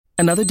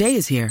Another day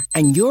is here,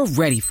 and you're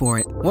ready for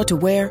it. What to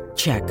wear?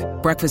 Check.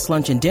 Breakfast,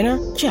 lunch, and dinner?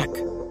 Check.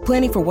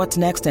 Planning for what's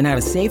next and how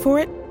to save for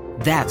it?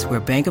 That's where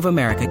Bank of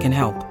America can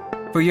help.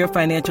 For your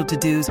financial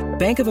to-dos,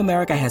 Bank of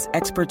America has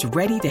experts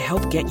ready to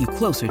help get you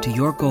closer to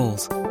your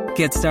goals.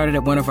 Get started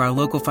at one of our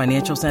local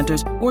financial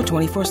centers or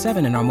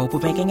 24/7 in our mobile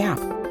banking app.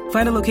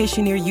 Find a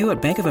location near you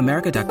at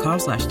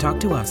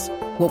bankofamerica.com/talktous.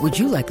 What would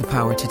you like the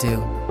power to do?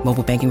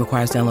 Mobile banking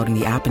requires downloading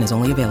the app and is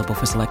only available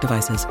for select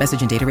devices.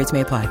 Message and data rates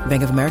may apply.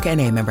 Bank of America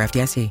N.A., member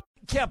FDIC.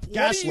 Kep,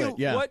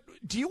 what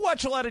do you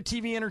watch a lot of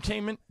TV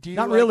entertainment? Do you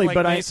not really, like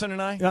but Mason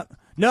and I?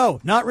 No,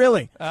 not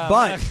really.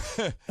 But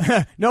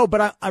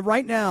I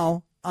right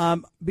now,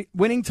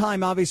 winning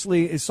time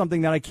obviously is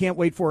something that I can't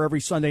wait for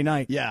every Sunday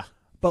night. Yeah.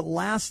 But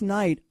last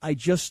night I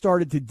just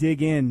started to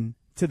dig in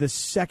to the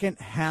second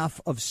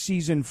half of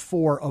season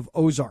 4 of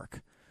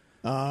Ozark.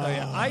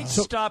 I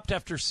stopped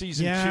after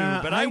season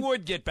 2, but I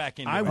would get back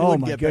into it. I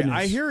would get back.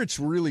 I hear it's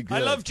really good.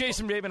 I love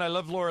Jason Bateman. I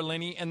love Laura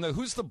Linney. And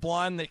who's the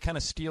blonde that kind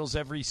of steals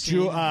every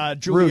scene?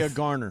 Julia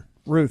Garner.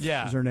 Ruth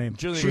is her name.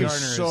 She's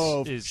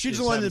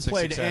the one that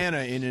played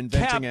Anna in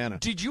Inventing Anna.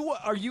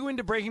 Are you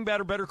into Breaking Bad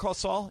or Better Call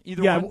Saul?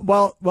 Either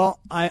one? Well,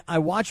 I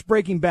watched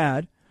Breaking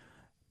Bad,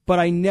 but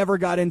I never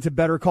got into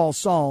Better Call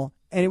Saul.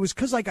 And it was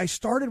because I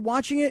started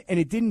watching it and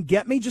it didn't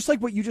get me, just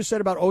like what you just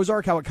said about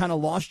Ozark, how it kind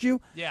of lost you.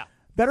 Yeah.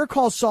 Better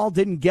Call Saul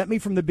didn't get me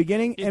from the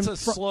beginning. It's a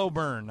slow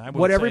burn.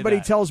 What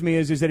everybody tells me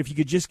is that if you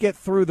could just get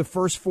through the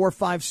first 4,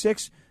 5,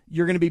 6,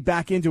 you're going to be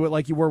back into it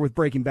like you were with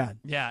Breaking Bad.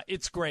 Yeah,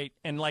 it's great.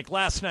 And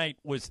last night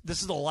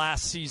this is the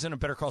last season of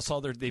Better Call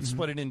Saul. They've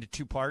split it into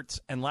 2 parts.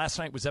 And last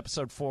night was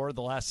episode 4 of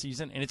the last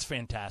season, and it's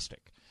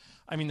fantastic.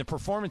 I mean, the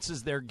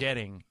performances they're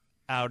getting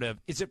out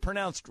of, is it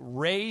pronounced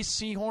Rhea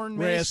Seehorn?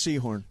 Rhea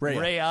Seehorn.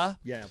 Rhea.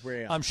 Yeah,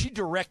 Rhea. She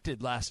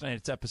directed last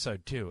night's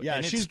episode, too. Yeah,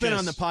 she's been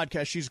on the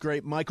podcast. She's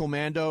great. Michael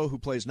Mando, who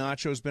plays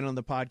Nacho, has been on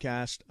the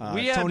podcast.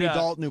 Tony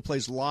Dalton, who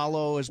plays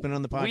Lalo, has been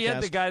on the podcast. We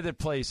had the guy that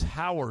plays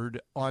Howard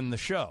on the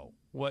show.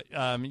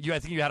 I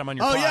think you had him on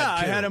your pod, yeah,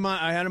 too.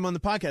 I had him on the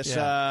podcast.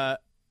 Yeah.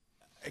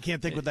 I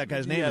can't think what that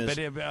guy's name is.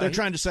 They're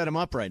trying to set him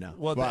up right now.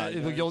 Well,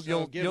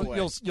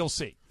 you'll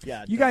see.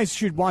 Yeah, you guys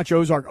should watch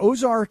Ozark.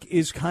 Ozark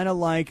is kind of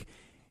like,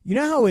 you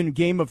know how in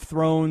Game of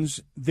Thrones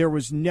there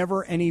was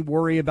never any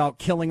worry about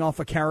killing off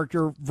a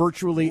character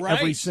virtually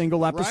every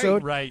single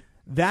episode? Right.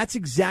 That's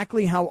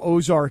exactly how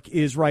Ozark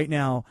is right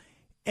now.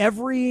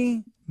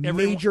 Every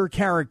major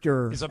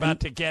character is about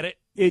to get it.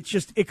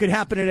 It could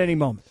happen at any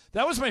moment.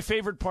 That was my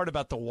favorite part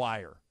about The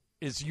Wire,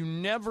 is you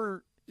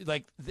never,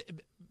 the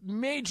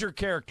major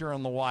character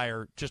on The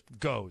Wire just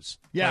goes.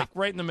 Yeah.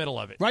 Right in the middle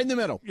of it. Right in the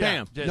middle.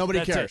 Yeah, Bam. Nobody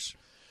cares. It.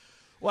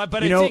 Well,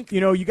 but I think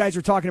you guys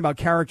are talking about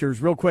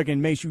characters real quick,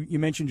 and Mace, you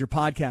mentioned your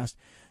podcast.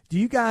 Do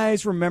you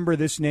guys remember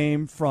this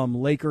name from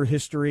Laker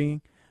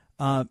history?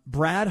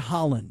 Brad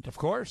Holland. Of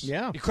course.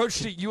 Yeah. He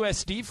coached at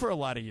USD for a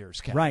lot of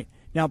years, Ken. Right.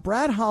 Now,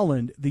 Brad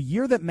Holland, the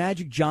year that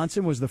Magic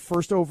Johnson was the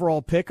first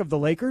overall pick of the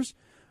Lakers,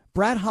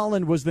 Brad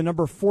Holland was the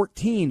number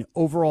 14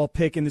 overall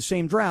pick in the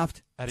same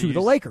draft to the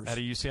Lakers. At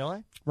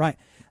UCLA? Right.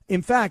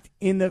 In fact,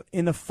 in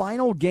the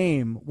final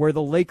game where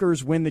the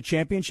Lakers win the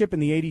championship in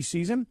the 80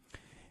 season,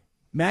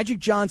 Magic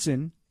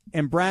Johnson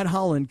and Brad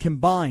Holland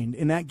combined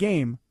in that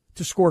game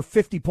to score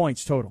 50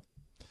 points total.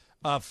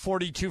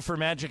 42 for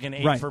Magic and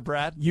 8 for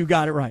Brad. You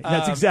got it right.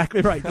 That's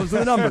exactly right. Those are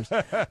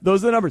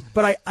the numbers.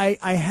 But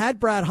I had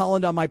Brad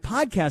Holland on my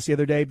podcast the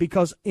other day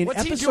because in What's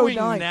episode he doing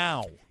 9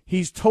 now?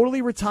 He's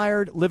totally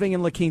retired, living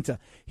in La Quinta.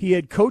 He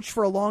had coached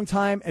for a long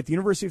time at the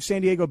University of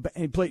San Diego,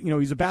 and he played,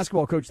 he's a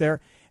basketball coach there.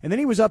 And then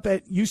he was up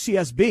at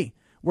UCSB,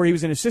 where he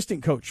was an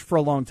assistant coach for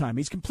a long time.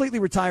 He's completely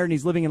retired, and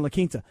he's living in La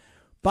Quinta.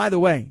 By the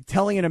way,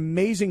 telling an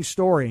amazing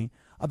story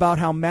about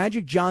how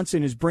Magic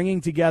Johnson is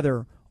bringing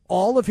together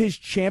all of his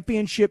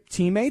championship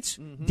teammates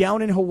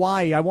down in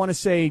Hawaii. I want to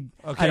say,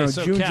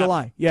 June,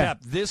 July. Yeah. Cap,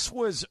 this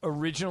was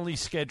originally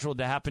scheduled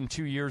to happen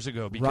 2 years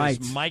ago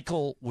because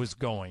Michael was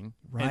going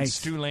and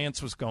Stu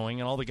Lance was going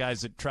and all the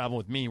guys that travel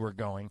with me were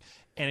going,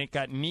 and it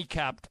got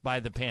kneecapped by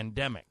the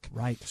pandemic.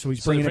 Right, so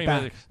he's bringing it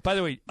back. By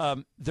the way,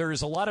 there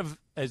is a lot of,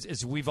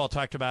 as we've all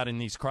talked about in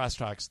these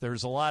crosstalks,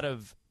 there's a lot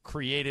of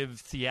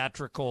creative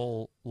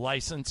theatrical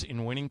license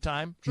in winning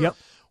time. Yep.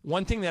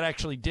 One thing that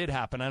actually did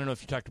happen, I don't know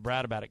if you talked to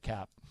Brad about it,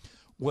 Cap,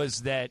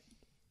 was that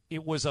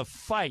it was a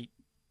fight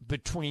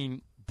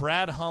between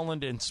Brad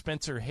Holland and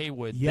Spencer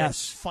Haywood that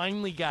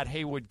finally got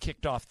Haywood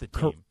kicked off the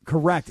team.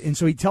 Correct. And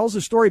so he tells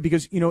the story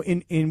because,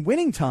 in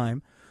winning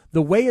time,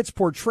 the way it's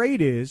portrayed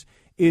is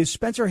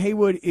Spencer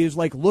Haywood is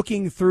like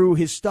looking through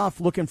his stuff,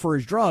 looking for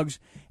his drugs.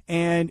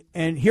 And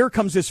here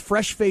comes this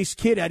fresh-faced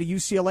kid out of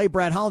UCLA,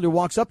 Brad Holland, who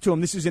walks up to him.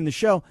 This is in the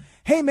show.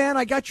 Hey, man,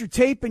 I got your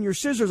tape and your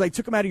scissors. I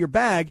took them out of your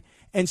bag.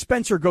 And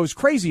Spencer goes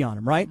crazy on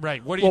him, right?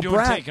 Right. What are you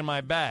doing taking my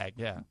bag?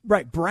 Yeah.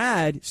 Right.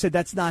 Brad said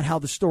that's not how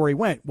the story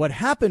went. What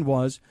happened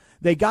was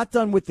they got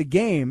done with the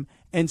game,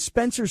 and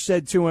Spencer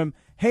said to him,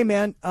 hey,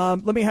 man,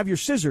 let me have your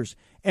scissors.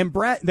 And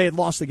they had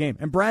lost the game.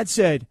 And Brad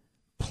said,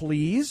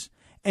 please?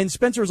 And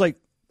Spencer was like,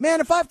 man,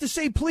 if I have to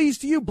say please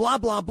to you, blah,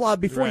 blah, blah,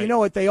 before you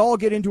know it, they all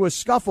get into a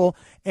scuffle,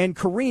 and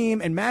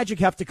Kareem and Magic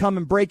have to come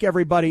and break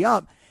everybody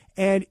up.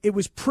 And it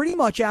was pretty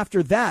much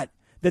after that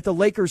the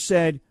Lakers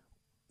said,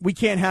 we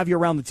can't have you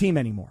around the team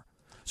anymore.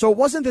 So it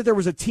wasn't that there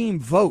was a team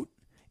vote.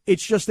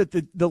 It's just that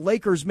the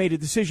Lakers made a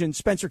decision,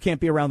 Spencer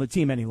can't be around the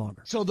team any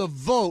longer. So the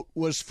vote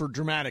was for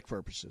dramatic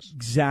purposes.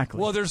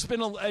 Exactly. Well, there's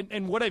been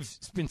and what I've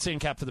been saying,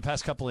 Cap, for the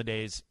past couple of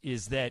days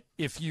is that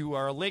if you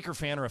are a Laker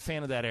fan or a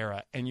fan of that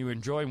era and you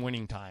enjoy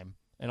Winning Time,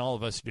 and all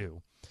of us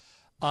do,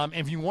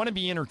 if you want to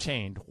be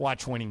entertained,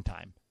 watch Winning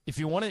Time. If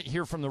you want to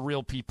hear from the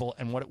real people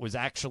and what it was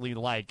actually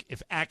like,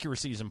 if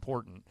accuracy is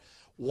important,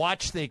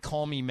 watch They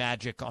Call Me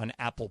Magic on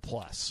Apple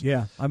Plus.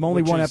 Yeah, I'm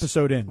only one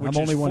episode in. I'm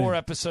only one 4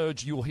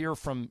 episodes. You'll hear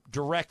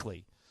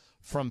directly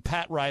from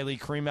Pat Riley,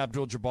 Kareem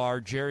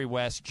Abdul-Jabbar, Jerry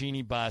West,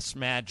 Jeannie Buss,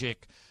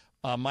 Magic,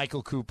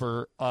 Michael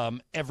Cooper.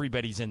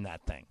 Everybody's in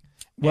that thing.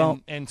 Well,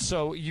 and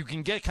so you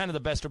can get kind of the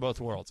best of both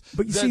worlds.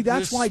 But you see,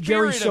 that's why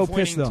Jerry's so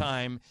pissed, though.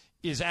 Time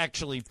is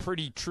actually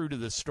pretty true to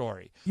the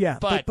story. Yeah,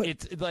 but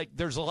it's like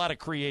there's a lot of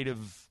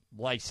creative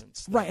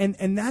license. Right,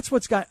 and that's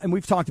what's got, and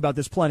we've talked about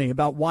this plenty,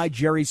 about why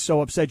Jerry's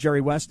so upset,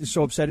 Jerry West is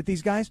so upset at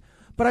these guys.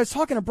 But I was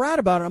talking to Brad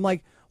about it. I'm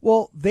like,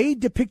 well, they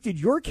depicted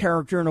your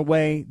character in a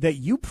way that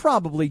you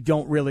probably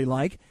don't really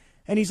like.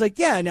 And he's like,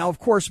 yeah, now, of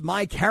course,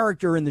 my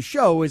character in the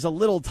show is a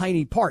little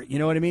tiny part. You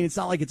know what I mean? It's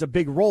not like it's a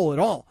big role at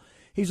all.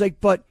 He's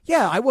like, but,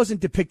 yeah, I wasn't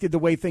depicted the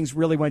way things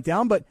really went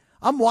down, but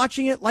I'm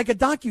watching it like a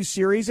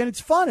docuseries, and it's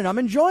fun, and I'm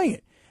enjoying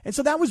it. And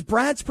so that was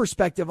Brad's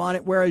perspective on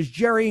it, whereas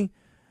Jerry,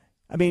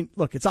 I mean,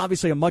 look, it's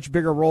obviously a much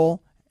bigger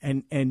role,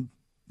 and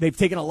they've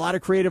taken a lot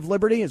of creative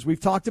liberty, as we've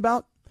talked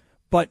about.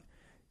 But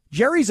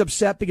Jerry's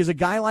upset because a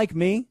guy like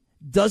me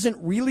doesn't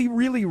really,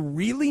 really,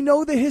 really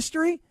know the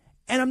history,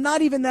 and I'm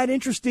not even that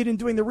interested in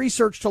doing the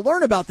research to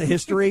learn about the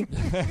history.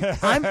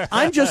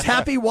 I'm just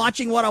happy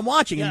watching what I'm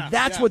watching, and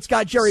that's what's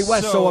got Jerry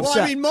West so upset.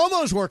 Well, I mean,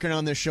 Momo's working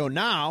on this show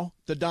now,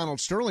 the Donald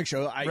Sterling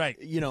show. Right.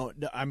 You know,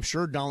 I'm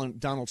sure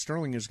Donald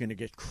Sterling is going to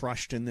get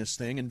crushed in this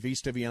thing, and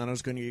Vista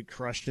Viano's going to get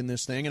crushed in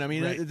this thing. And I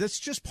mean, that's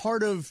just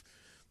part of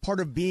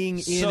being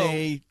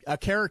in a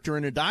character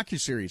in a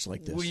docuseries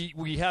like this.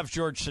 We have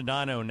George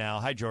Sedano now.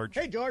 Hi, George.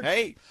 Hey, George.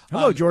 Hey.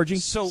 Hello, Georgie.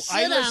 So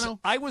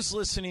I was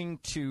listening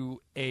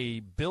to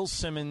a Bill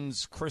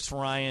Simmons, Chris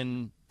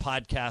Ryan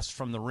podcast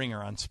from The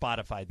Ringer on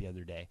Spotify the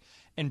other day,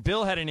 and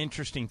Bill had an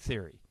interesting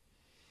theory.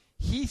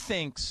 He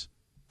thinks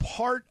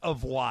part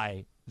of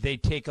why they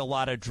take a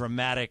lot of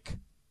dramatic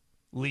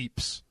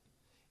leaps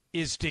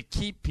is to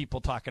keep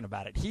people talking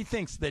about it. He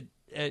thinks that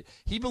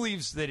he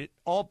believes that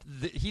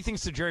he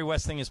thinks the Jerry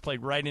West thing is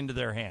played right into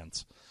their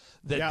hands.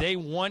 That they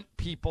want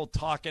people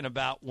talking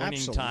about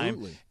Winning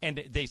Time,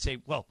 and they say,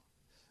 well,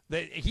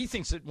 he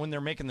thinks that when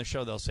they're making the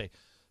show,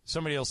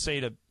 somebody will say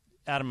to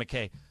Adam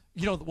McKay,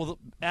 you know, well,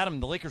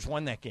 Adam, the Lakers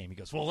won that game. He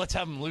goes, well, let's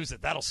have them lose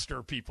it. That'll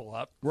stir people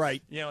up.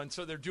 Right. You know, and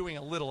so they're doing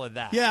a little of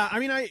that. Yeah, I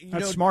mean,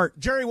 That's smart.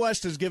 Jerry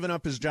West has given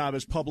up his job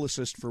as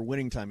publicist for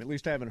Winning Time. At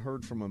least I haven't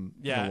heard from him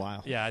in a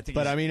while. Yeah, I think.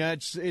 But I mean,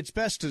 it's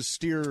best to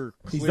steer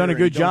clear. He's done a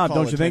good job,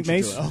 don't you think,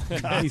 Mace?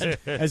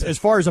 As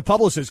far as a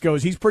publicist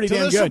goes, he's pretty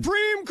damn good. To the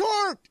Supreme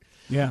Court.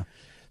 Yeah.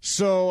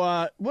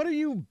 So, what are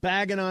you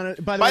bagging on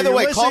it? By the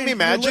way, Call Me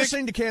Magic. You're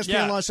listening to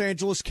KSPN Los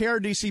Angeles,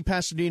 KRDC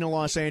Pasadena,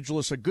 Los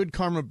Angeles, a Good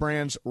Karma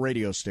Brands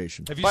radio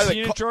station. Have you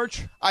seen it,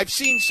 George? I've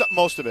seen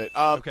most of it.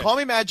 Call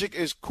Me Magic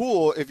is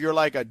cool if you're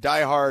like a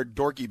diehard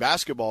dorky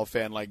basketball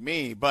fan like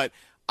me, but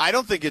I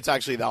don't think it's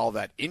actually all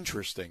that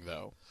interesting,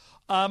 though.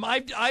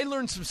 I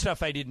learned some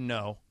stuff I didn't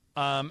know.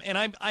 And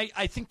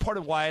I think part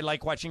of why I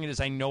like watching it is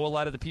I know a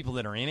lot of the people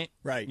that are in it.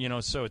 Right. You know,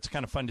 so it's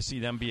kind of fun to see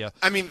them be a.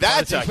 I mean,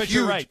 that's a huge.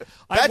 You're right.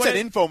 That's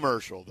an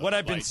infomercial. Though. What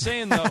I've been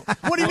saying, though.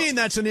 What do you mean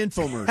that's an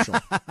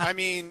infomercial? I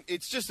mean,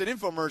 it's just an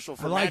infomercial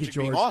for like Magic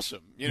being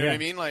awesome. You know what I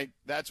mean? Like,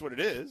 that's what it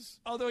is.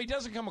 Although he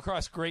doesn't come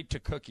across great to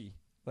Cookie.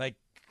 Like,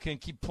 can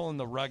keep pulling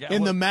the rug out.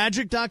 In the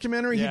Magic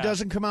documentary, he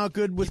doesn't come out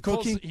good with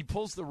Cookie? He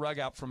pulls the rug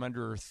out from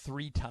under her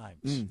 3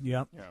 times.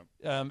 Yep.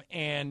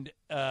 And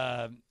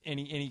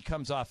he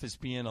comes off as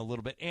being a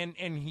little bit. And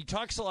he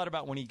talks a lot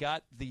about when he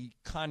got the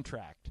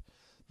contract,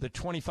 the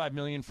 $25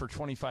 million for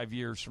 25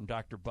 years from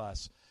Dr.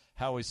 Buss,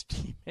 how his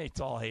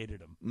teammates all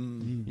hated him.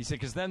 Mm-hmm. He said,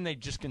 because then they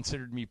just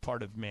considered me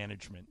part of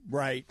management.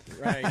 Right.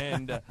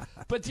 And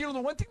but, you know,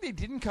 the one thing they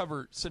didn't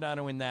cover,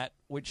 Sedano, in that,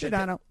 which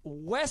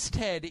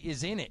Westhead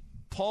is in it.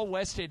 Paul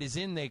Westhead is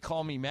in They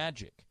Call Me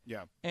Magic.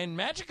 Yeah. And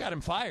Magic got him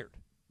fired.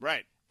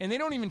 Right. And they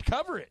don't even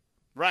cover it.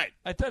 Right.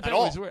 I thought that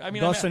was weird. I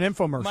mean, thus an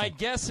infomercial. My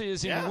guess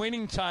is in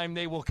Winning Time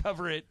they will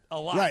cover it a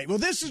lot. Right. Well,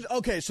 this is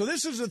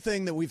the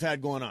thing that we've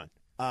had going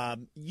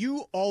on.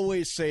 You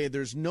always say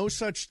there's no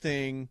such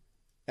thing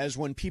as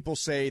when people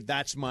say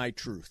that's my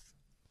truth.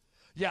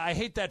 Yeah, I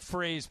hate that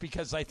phrase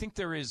because I think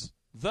there is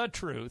the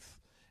truth.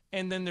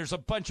 and then there's a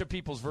bunch of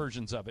people's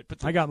versions of it.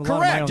 But I got a lot of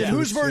my correct. own And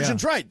whose truths,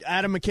 version's right?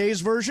 Adam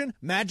McKay's version.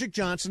 Magic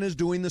Johnson is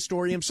doing the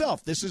story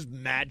himself. This is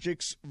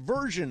Magic's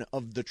version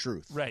of the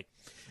truth. Right.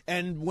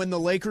 And when the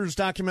Lakers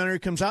documentary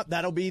comes out,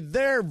 that'll be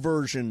their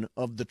version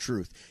of the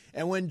truth.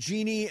 And when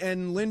Jeannie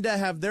and Linda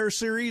have their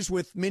series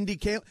with Mindy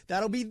Kaling,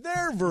 that'll be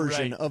their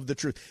version of the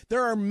truth.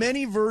 There are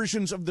many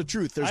versions of the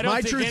truth. There's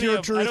my truth,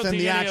 your truth, and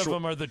the actual. Any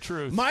of them are the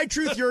truth. My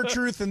truth, your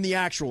truth, and the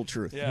actual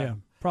truth. Yeah.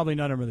 Probably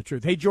none of them are the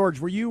truth. Hey, George,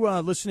 were you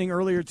listening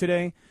earlier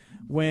today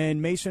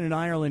when Mason and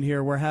Ireland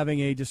here were having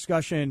a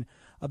discussion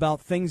about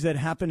things that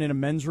happened in a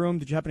men's room?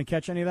 Did you happen to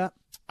catch any of that?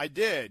 I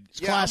did.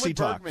 It's classy I'm with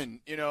talk. Bergman.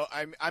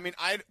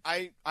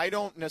 I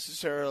don't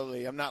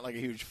necessarily. I'm not like a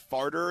huge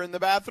farter in the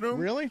bathroom.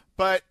 Really?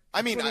 But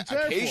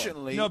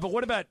occasionally. No, but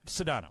what about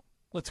Sedano?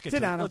 Let's get to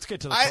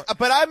the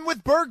But I'm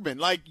with Bergman.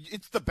 Like,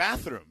 it's the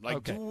bathroom. Like,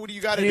 Okay. what do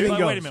you got to do? Anything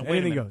goes. Wait a minute.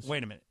 Anything goes.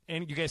 Wait a minute.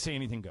 And you guys say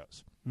anything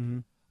goes. Mm-hmm.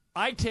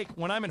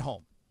 When I'm at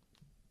home,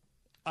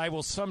 I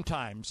will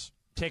sometimes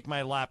take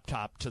my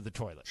laptop to the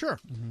toilet. Sure.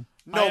 Mm-hmm.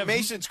 No,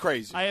 Mason's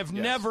crazy. I have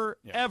never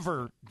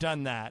ever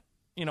done that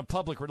in a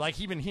public, like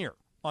even here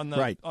on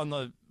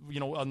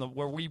the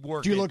where we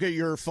work. Do you look at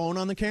your phone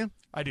on the can?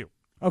 I do.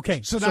 Okay.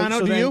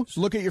 Sedano, do you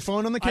look at your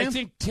phone on the can? I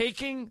think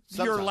taking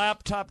your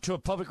laptop to a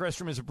public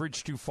restroom is a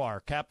bridge too far.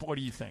 Cap, what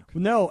do you think?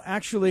 No,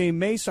 actually,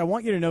 Mace, I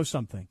want you to know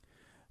something.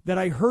 That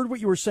I heard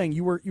what you were saying.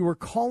 You were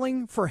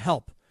calling for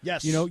help.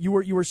 Yes. You know, you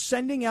were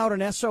sending out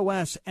an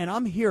SOS, and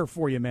I'm here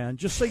for you, man,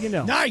 just so you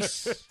know.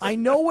 Nice! I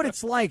know what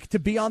it's like to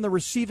be on the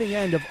receiving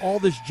end of all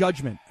this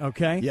judgment,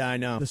 okay? Yeah, I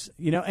know.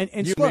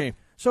 And You, look, me.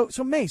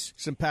 so Mace.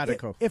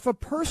 Simpatico. If a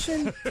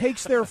person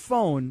takes their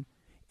phone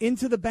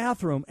into the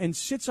bathroom and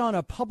sits on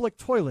a public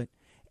toilet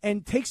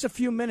and takes a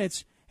few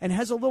minutes and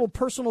has a little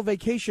personal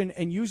vacation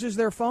and uses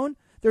their phone,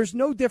 there's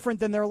no different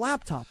than their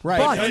laptop. Right.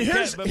 But And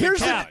here's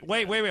Cap,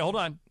 wait, hold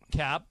on.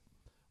 Cap,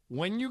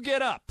 when you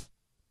get up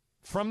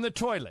from the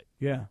toilet,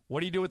 what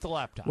do you do with the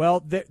laptop?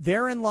 Well,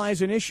 therein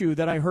lies an issue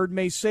that I heard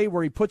Mace say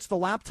where he puts the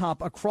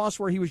laptop across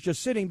where he was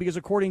just sitting because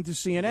according to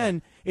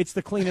CNN, it's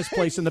the cleanest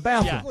place in the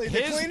bathroom.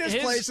 The cleanest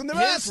place in the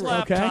bathroom. His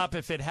laptop,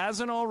 if it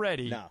hasn't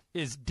already,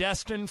 is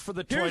destined for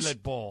the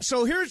toilet bowl.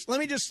 So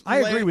I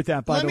agree with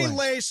that, by the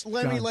way.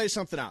 Let me lay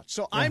something out.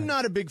 So I'm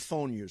not a big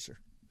phone user.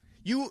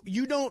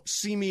 You don't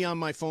see me on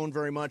my phone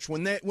very much.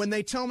 When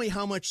they tell me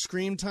how much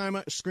screen time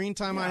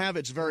I have,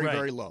 it's very,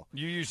 very low.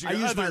 You use I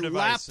use my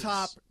devices.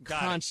 laptop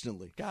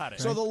constantly. Got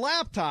it. So the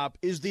laptop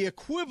is the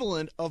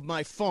equivalent of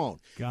my phone.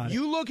 Got it.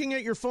 You looking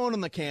at your phone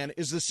on the can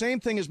is the same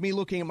thing as me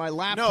looking at my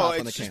laptop No, on the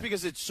can. it's just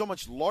because it's so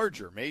much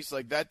larger, Mace.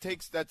 Like,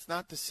 that's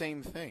not the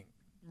same thing.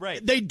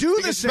 Right. They do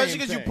the same especially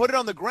because you put it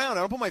on the ground.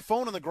 I don't put my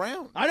phone on the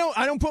ground. I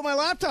don't put my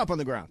laptop on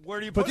the ground. Where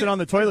do you Puts it on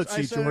the toilet seat,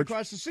 I set it George.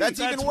 across the seat. That's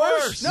even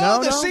worse.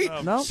 No, the No, seat.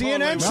 no.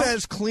 CNN No.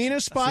 says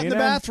cleanest spot in the CNN.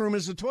 bathroom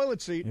is the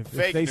toilet seat. If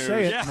Fake they news.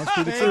 say it, Yeah. must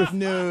be the Fake truth.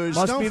 news.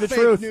 Must Don't be the fake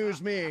truth.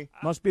 news me.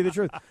 Must be the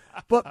truth.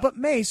 But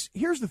Mace,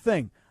 here's the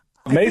thing.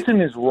 Mason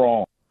is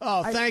wrong.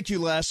 Oh, thank you,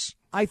 Les.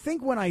 I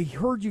think when I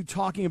heard you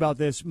talking about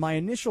this, my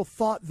initial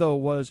thought, though,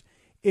 was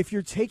if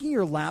you're taking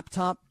your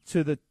laptop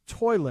to the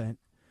toilet,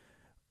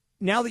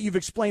 now that you've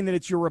explained that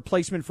it's your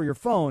replacement for your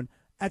phone,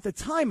 at the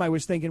time I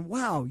was thinking,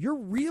 wow, you're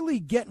really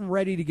getting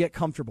ready to get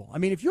comfortable. I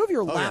mean, if you have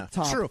your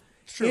laptop True.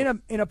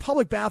 in a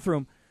public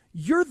bathroom,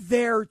 you're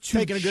there to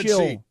Taking a good chill.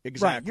 seat.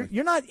 Exactly. Right.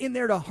 You're not in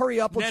there to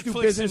hurry up, let's do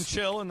Netflix business. and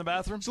chill in the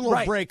bathroom? It's a little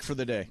Right. break for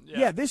the day.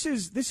 Yeah, this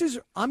is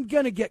I'm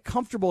going to get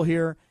comfortable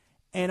here,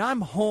 and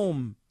I'm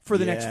home for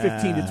the next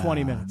 15 to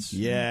 20 minutes.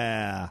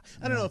 Yeah.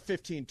 I don't know,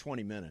 15,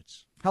 20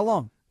 minutes. How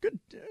long? Good,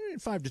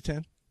 5 to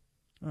 10.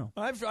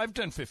 I've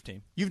done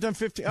 15. You've done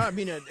 15. I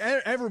mean,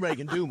 everybody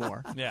can do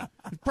more. Yeah.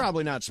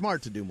 Probably not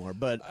smart to do more,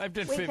 but I've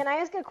done Wait, 15. can I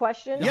ask a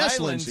question? Yes,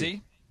 Hi,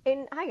 Lindsay.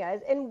 Hi, guys.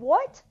 In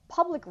what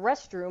public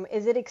restroom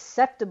is it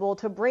acceptable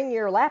to bring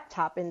your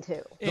laptop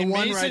into? In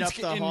one Mason's, right up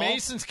the in hall?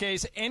 Mason's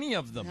case, any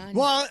of them.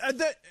 well,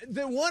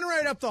 the one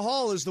right up the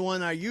hall is the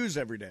one I use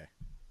every day.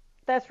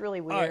 That's really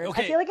weird. right,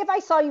 okay. I feel like if I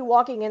saw you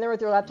walking in there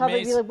with your laptop, I'd be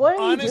Mason, like, what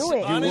are honest- you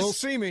doing? You will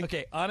see me.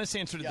 Okay, honest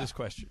answer to this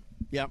question.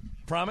 Yep,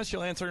 Promise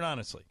you'll answer it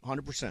honestly.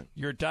 100%.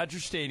 You're at Dodger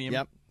Stadium.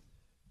 Yep.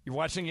 You're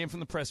watching a game from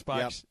the press box.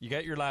 Yep. You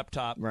got your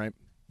laptop. Right.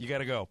 You got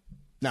to go.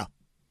 No.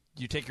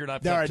 You take your There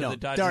laptop I to the don't.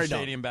 Dodger There I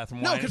Stadium don't.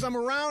 bathroom. No, Why? because I'm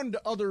around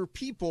other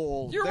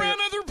people. You're They're around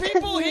other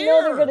people you here.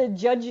 know they're going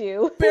to judge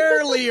you.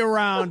 barely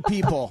around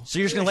people. So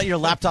you're just going to let your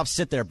laptop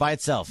sit there by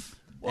itself?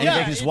 Well, Anybody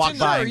yeah, can just it's walk in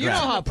by there. and You know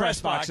grab how it? the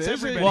press box is.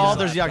 Everybody Well, has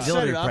there's the laptops.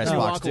 auxiliary Set it up, press you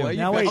box, walk too. away, you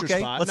Now got wait, your okay,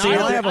 spot. let's Now, see, I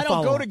now I have a don't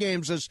go follow-up. to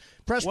games as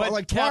press What, box.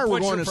 Like Cap, tomorrow, we're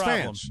what's going your as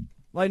problem? fans.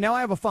 Like now I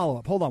have a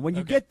follow-up. Hold on. When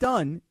you get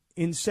done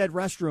in said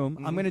restroom,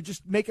 Mm-hmm. I'm going to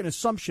just make an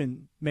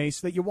assumption,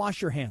 Mace, that you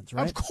wash your hands,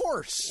 right? Of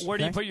course. Where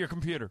do you Okay. put your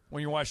computer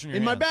when you're washing your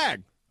In my hands?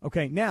 bag.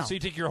 Okay, now. So you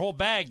take your whole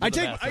bag to I the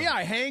take. bathroom.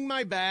 I hang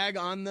my bag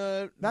on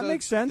the. That the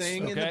makes sense.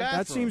 Thing in the Okay. bathroom.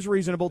 That seems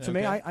reasonable to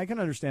me. Okay. I can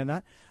understand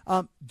that.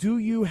 Do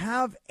you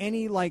have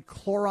any like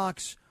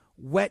Clorox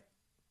wet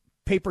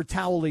paper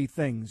towel-y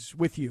things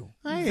with you.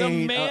 I The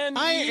ain't, man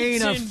I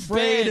eats ain't in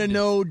afraid bed. of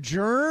no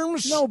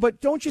germs. No,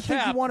 but don't you think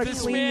Cap, you want to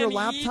this clean man your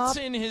laptop?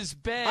 eats in his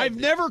bed. I've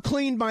never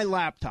cleaned my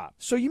laptop.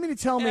 So you mean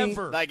to tell me?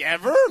 Ever. Like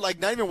ever? Like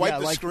not even wipe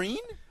the screen?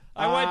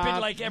 I wipe it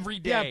like every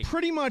day. Yeah,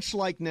 pretty much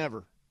like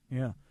never.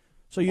 Yeah.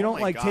 So you don't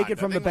my like God, take it that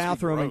from the thing must be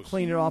bathroom and gross.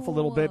 clean it off a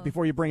little bit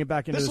before you bring it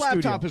back into This the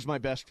studio. laptop is my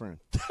best friend.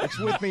 It's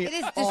with me It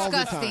is all the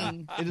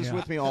disgusting. time. It is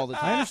with me all the I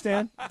time.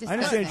 understand. I Disgusting.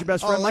 understand it's your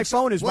best friend. My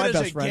phone is what my is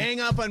best it, friend. gang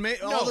up on me?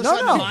 All of a No,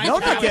 sudden, no, my no,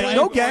 tablet- gang,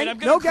 no gang, I'm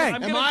no gonna- gang.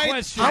 I'm Am gonna I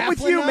question. I'm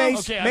with you, now? Mace.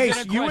 Okay, I'm Mace,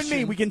 gonna you and me,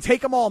 question. we can take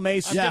them all,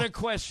 Mace. I'm going to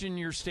question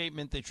your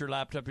statement that your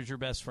laptop is your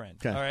best friend.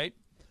 Okay. All right?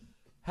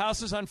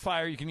 House is on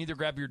fire. You can either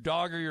grab your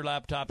dog or your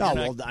laptop. Oh, You're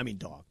well, not- I mean,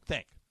 dog.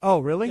 Think. Oh,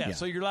 really? Yeah,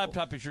 so your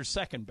laptop is your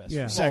second best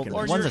Yeah. friend. Second.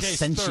 Or in One's your a case,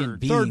 sentient third.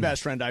 being. Third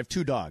best friend. I have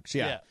 2 dogs.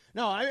 Yeah. Yeah.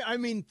 No, I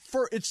mean,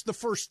 it's the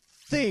first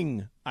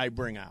thing I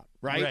bring out,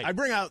 right? Right. I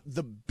bring out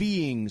the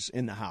beings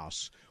in the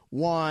house.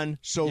 Juan,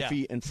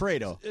 Sophie, and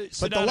Fredo. But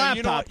Sedano, the laptop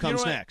you know what- comes you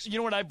know what- next. You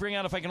know what I bring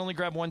out if I can only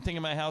grab one thing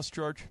in my house,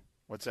 George?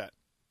 What's that?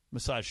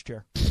 Massage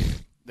chair.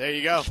 There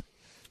you go.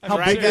 How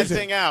Drag big that is it?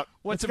 thing out.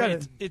 What's It's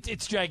it? gotta-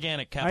 It's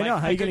gigantic, Cap. I know.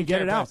 How you gonna couldn't get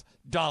care it out? less.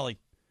 Dolly.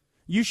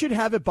 You should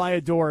have it by a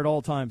door at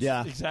all times.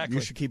 Yeah, Exactly.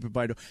 You should keep it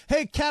by door.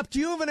 Hey, Cap, do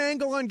you have an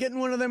angle on getting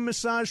one of them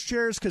massage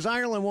chairs? Because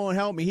Ireland won't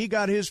help me. He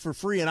got his for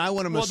free, and I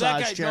want a Well, that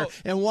massage guy- chair, no.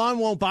 and Juan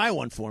won't buy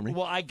one for me.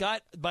 Well, I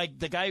got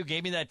the guy who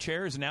gave me that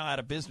chair is now out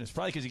of business,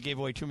 probably because he gave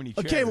away too many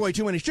chairs. Okay, way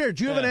too many chairs.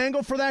 Do you have an Yeah.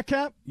 angle for that,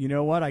 Cap? You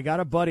know what? I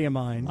got a buddy of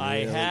mine.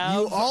 I have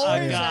You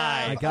always a guy.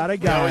 have. I got a He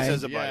guy. always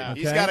has a buddy. Yeah.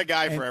 He's okay? got a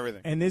guy for And-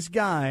 everything. And this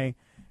guy,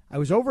 I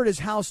was over at his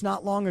house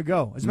not long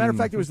ago. As a matter of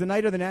fact, it was the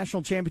night of the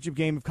national championship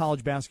game of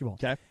college basketball.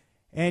 Okay.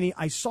 And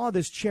I saw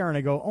this chair, and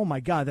I go, oh,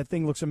 my God, that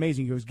thing looks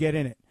amazing. He goes, get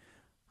in it.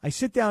 I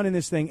sit down in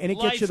this thing, and it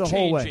gets you the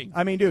whole way. Life-changing.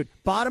 I mean, dude,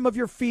 bottom of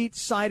your feet,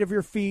 side of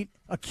your feet,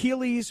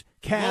 Achilles,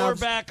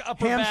 calves, Lower back,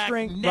 upper back,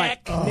 hamstring,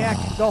 neck. right, neck,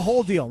 the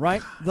whole deal,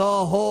 right?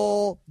 The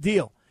whole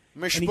deal.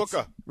 And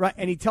Mishpuka. right,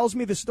 and he tells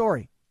me the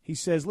story. He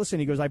says, listen,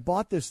 he goes, I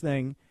bought this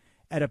thing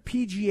at a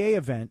PGA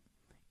event.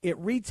 It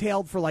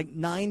retailed for like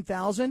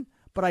 $9,000,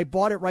 but I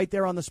bought it right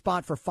there on the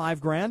spot for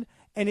 $5,000,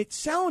 and it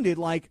sounded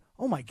like,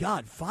 oh my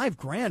God,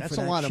 $5,000 That's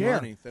for a that lot of chair.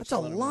 money. That's a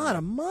lot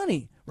of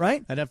money,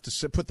 right? I'd have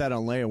to put that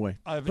on layaway.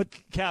 But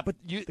Cap,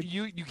 you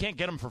can't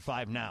get them for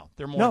 $5 now.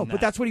 They're more. No, than but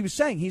that. that's what he was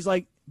saying. He's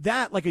like,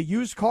 that, like a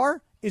used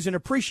car, is an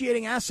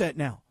appreciating asset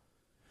now.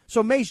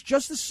 So, Mace,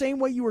 just the same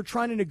way you were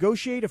trying to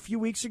negotiate a few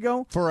weeks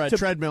ago For a to,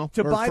 treadmill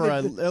to or buy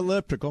for the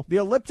elliptical.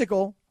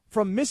 elliptical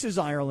from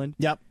Mrs. Ireland.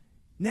 Yep.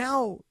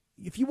 Now,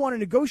 if you want to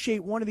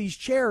negotiate one of these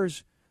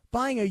chairs,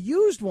 buying a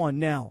used one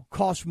now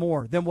costs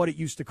more than what it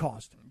used to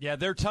cost. Yeah,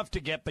 they're tough to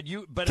get,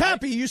 but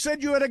Cappy, you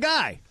said you had a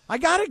guy. I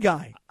got a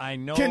guy. I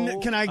know.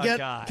 Can I a get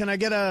guy. can I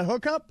get a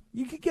hookup?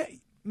 You could get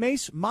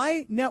Mace.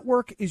 My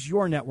network is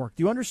your network.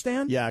 Do you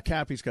understand? Yeah,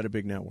 Cappy's got a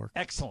big network.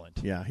 Excellent.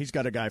 Yeah, he's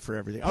got a guy for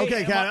everything. Hey, Okay,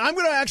 am Cappy, I- I'm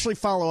going to actually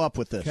follow up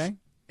with this. Okay.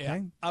 Yeah.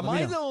 Okay. Am Let me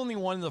I know. the only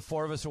one of the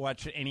four of us who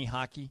watched any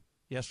hockey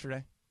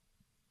yesterday?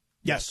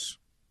 Yes.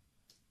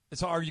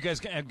 So are you guys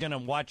going to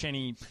watch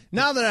any?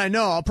 Now that I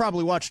know, I'll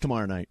probably watch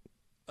tomorrow night.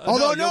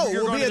 Although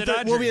you're we'll going to the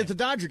Dodger we'll be game. at the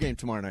Dodger game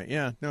tomorrow night.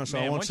 Yeah, no, so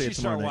I Man, won't once see you it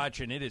tomorrow start night.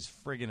 watching, it is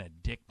friggin'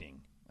 addicting.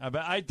 But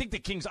I think the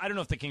Kings. I don't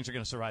know if the Kings are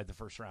going to survive the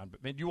first round.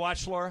 But you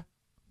watch, Laura?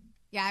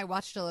 Yeah, I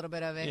watched a little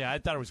bit of it. Yeah, I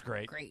thought it was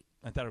great. Great.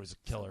 I thought it was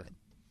a killer.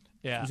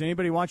 Yeah. Is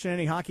anybody watching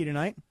any hockey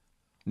tonight?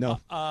 No,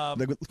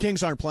 the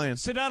Kings aren't playing.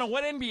 Sedano,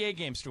 what NBA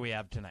games do we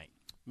have tonight?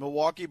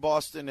 Milwaukee,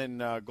 Boston, and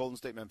Golden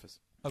State, Memphis.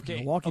 Okay,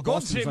 Milwaukee, Golden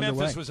Boston's State Memphis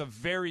underway. was a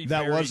very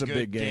That very was a good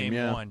big game,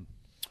 yeah. one.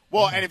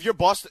 Well, and if you're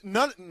Boston,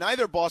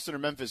 neither Boston or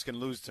Memphis can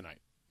lose tonight.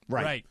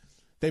 Right.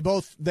 They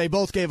both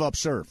gave up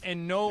serve.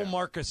 And no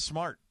Marcus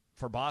Smart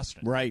for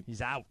Boston. Right.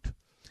 He's out.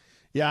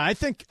 Yeah, I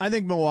think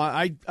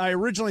Milwaukee. I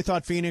originally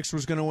thought Phoenix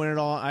was going to win it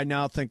all. I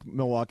now think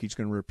Milwaukee's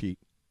going to repeat.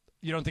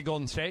 You don't think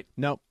Golden State?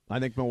 Nope,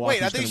 I think Milwaukee's Wait,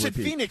 I going think to you said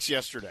repeat. Phoenix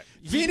yesterday.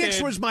 Phoenix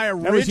did. was my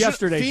original. That was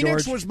yesterday,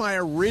 Phoenix George. was my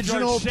original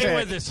George, stay pick.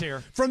 with us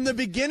here. From the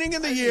beginning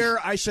of the year,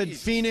 I said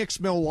Phoenix,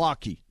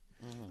 Milwaukee,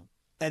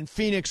 and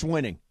Phoenix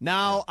winning.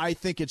 Now I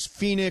think it's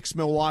Phoenix,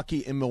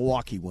 Milwaukee, and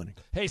Milwaukee winning.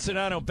 Hey,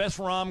 Sedano, best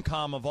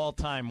rom-com of all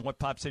time. What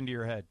pops into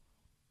your head?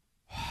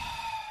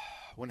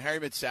 When Harry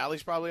Met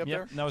Sally's probably up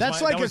Yep, there.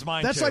 that was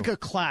mine that's too. like a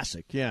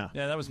classic. Yeah.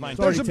 Yeah, that was mine.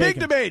 Sorry. There's a already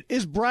big taken. debate.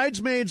 Is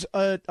Bridesmaids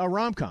a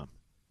rom com?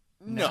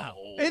 No.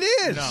 It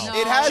is. No.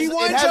 It has. She it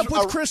winds has up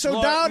with a- Chris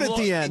O'Dowd at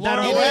the end.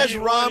 Laura, It what has do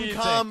you- what do you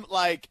rom-com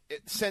like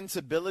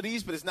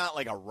sensibilities, but it's not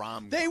like a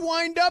rom-com. They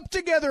wind up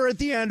together at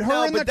the end. Her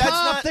No, and the but that's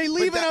cop. not- They but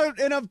leave that-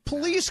 in a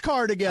police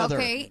car together.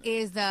 Okay,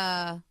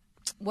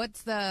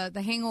 what's the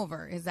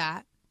Hangover? Is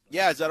that?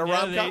 Yeah, is that a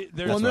rom-com? Well,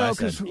 That's what no, I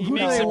because said. who He do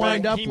makes they it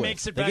wind back. up He with?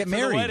 makes it They back get for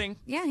married. the wedding,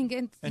 Yeah, he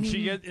gets and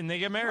they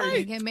get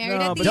married. get married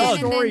No, at but the the end.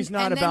 story's and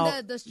not then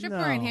about- the stripper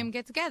no. and him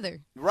get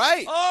together.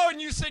 Right. Oh, and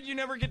you said you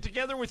never get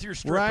together with your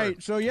stripper.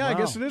 Right. So yeah, I Wow.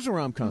 guess it is a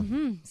rom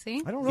com.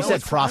 See? I don't know. He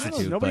said if- I don't know.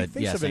 prostitute, Nobody but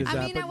thinks yes, of it as I I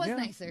that. mean, but I was yeah,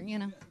 nicer, you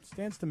know.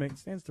 stands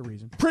to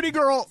reason. Pretty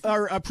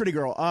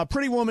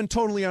Woman,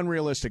 totally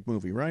unrealistic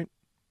movie, right?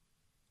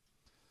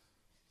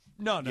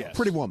 No. Yes.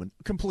 Pretty Woman,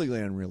 completely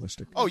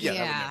unrealistic. Oh, yeah, that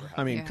would never happen.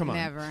 I mean, Yeah, come on.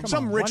 never.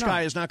 Some rich Why not?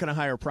 guy is not going to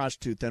hire a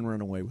prostitute, then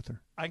run away with her.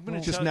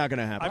 It's just not going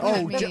to happen.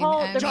 They're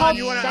called John,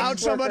 you want to sex out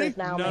somebody? workers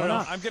now, No, man.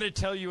 I'm going to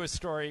tell you a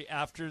story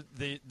after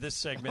this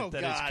segment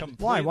that is God.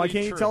 completely Why? Why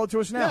can't you true. tell it to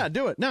us now? Yeah,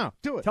 do it now.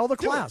 Do it. Tell the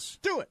Do it. class.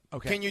 Do it.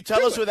 Okay. Can you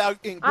tell us without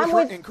I'm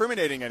with-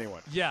 incriminating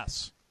anyone?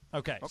 Yes.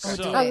 Okay. Do So I was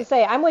going to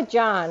say, I'm with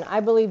John. I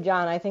believe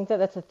John. I think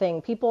that's a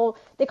thing. People,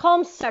 they call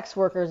them sex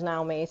workers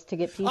now, Mace, to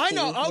get PC. I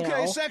know. you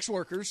Okay, know? sex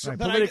workers. Right,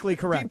 but politically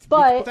correct.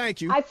 But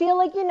Thank you. I feel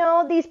like,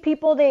 these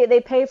people,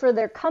 they pay for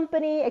their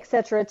company, et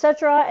cetera,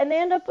 and they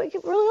end up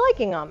really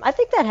liking them. I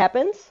think that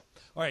happens.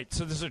 all right.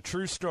 So this is a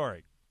true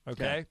story.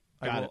 Okay.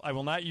 Got it. I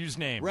will not use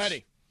names.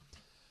 Ready.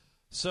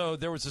 So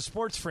there was a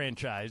sports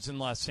franchise in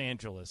Los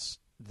Angeles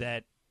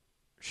that,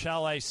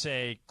 shall I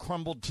say,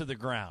 crumbled to the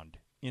ground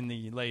in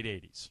the late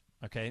 80s.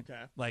 Okay.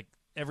 Like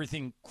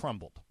everything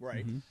crumbled.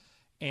 Right.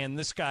 And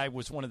this guy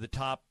was one of the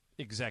top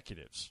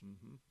executives.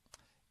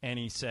 And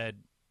he said,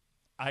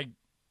 I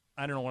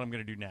don't know what I'm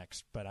going to do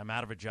next, but I'm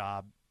out of a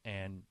job.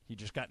 And he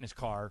just got in his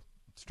car,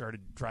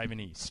 started driving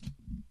east.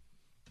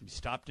 He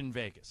stopped in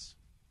Vegas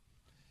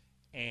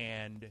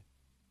and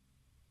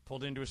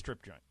pulled into a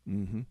strip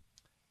joint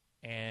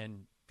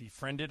and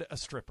befriended a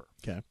stripper.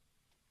 Okay.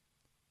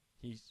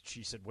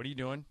 She said, what are you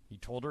doing? He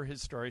told her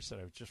his story. He said,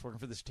 I was just working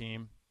for this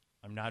team.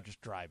 I'm now just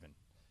driving.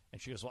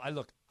 And she goes, well,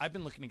 I've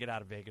been looking to get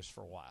out of Vegas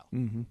for a while.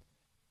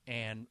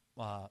 And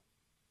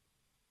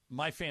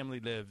my family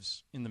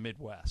lives in the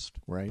Midwest.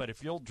 Right. But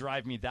if you'll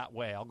drive me that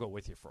way, I'll go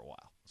with you for a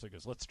while. So he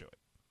goes, let's do it.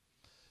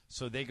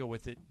 So they go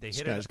with it.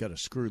 This guy's got a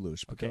screw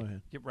loose, but go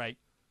ahead. Get right.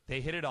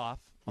 They hit it off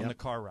on the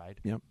car ride.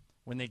 Yep.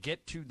 When they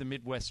get to the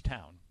Midwest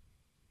town,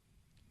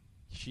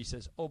 she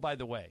says, oh, by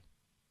the way,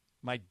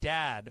 my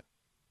dad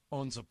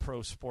owns a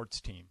pro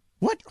sports team.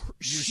 What?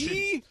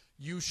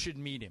 You should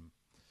meet him.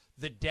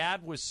 The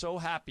dad was so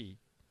happy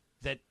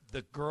that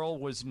the girl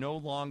was no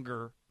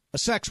longer A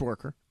sex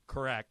worker.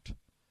 correct,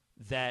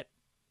 that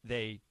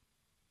they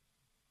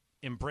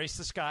embraced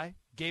this guy,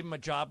 gave him a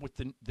job with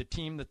the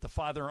team that the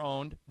father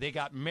owned. They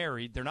got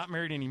married. They're not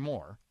married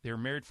anymore. They were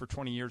married for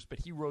 20 years, but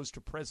he rose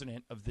to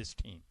president of this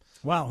team.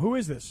 Wow, who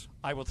is this?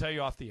 I will tell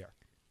you off the air.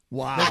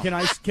 Wow. Can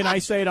I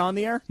say it on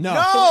the air?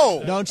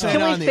 No. Don't say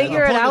Can it we on the air.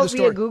 figure it Point of out the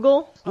story. via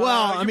Google? Well,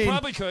 I You mean,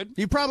 probably could.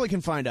 You probably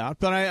can find out,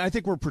 but I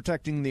think we're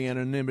protecting the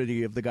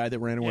anonymity of the guy that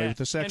ran away with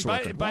the sex and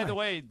worker. by the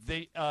way,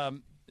 they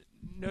and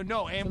we're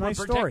nice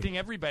protecting story.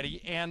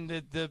 everybody. And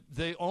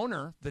the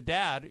owner, the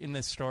dad in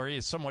this story,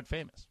 is somewhat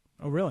famous.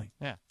 Oh, really?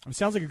 Yeah. It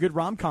sounds like a good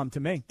rom-com to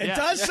me. It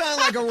does sound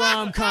like a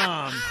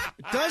rom-com.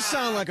 It does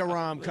sound like a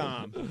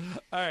rom-com.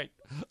 All right.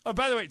 Oh,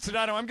 by the way,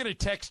 Sedano, I'm going to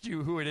text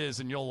you who it is,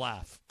 and you'll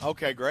laugh.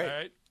 Okay, great. All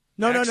right.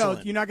 No.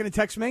 Excellent. You're not going to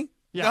text me?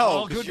 Yeah, No,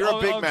 I'll 'cause go- you're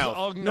a big I'll-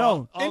 mouth.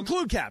 No.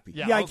 Include Cappy.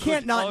 Yeah, I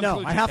can't not I'll know.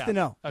 include I you, have to Cap.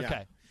 know.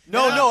 Okay.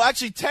 No,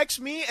 actually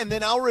text me, and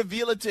then I'll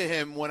reveal it to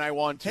him when I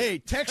want to. Hey,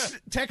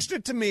 text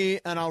it to me,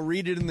 and I'll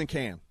read it in the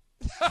can.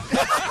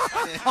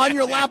 On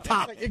your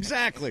laptop.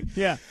 Exactly.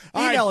 Yeah.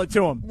 All Email right. it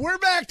to him. We're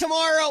back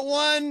tomorrow at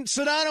 1.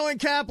 Sedano and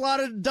Cap, a lot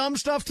of dumb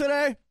stuff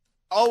today.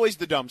 Always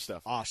the dumb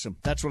stuff. Awesome.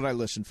 That's what I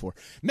listen for.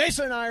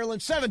 Mason,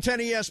 Ireland, 710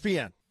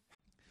 ESPN.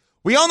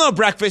 We all know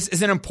breakfast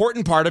is an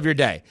important part of your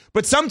day,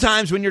 but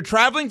sometimes when you're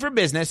traveling for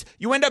business,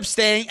 you end up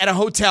staying at a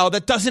hotel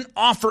that doesn't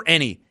offer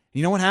any.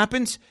 You know what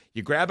happens?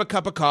 You grab a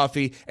cup of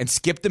coffee and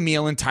skip the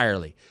meal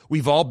entirely.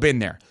 We've all been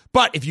there.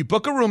 But if you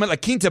book a room at La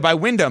Quinta by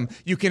Wyndham,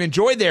 you can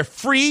enjoy their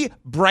free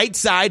Bright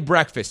Side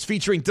breakfast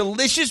featuring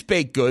delicious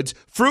baked goods,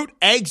 fruit,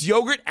 eggs,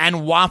 yogurt,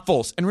 and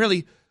waffles. And really,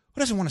 who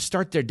doesn't want to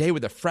start their day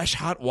with a fresh,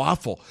 hot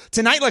waffle?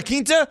 Tonight, La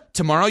Quinta,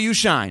 tomorrow you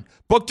shine.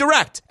 Book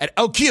direct at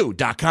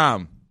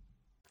lq.com.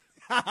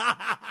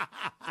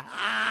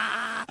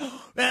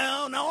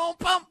 Well, no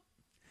pump.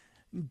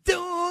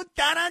 Do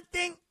da da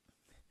ding.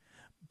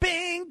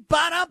 Bing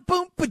bada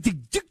boom. Boom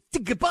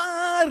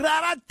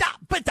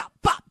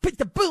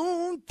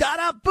da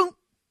da boom.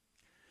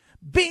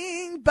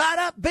 Bing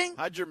bada bing.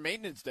 How'd your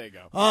maintenance day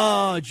go?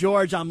 Oh,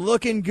 George, I'm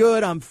looking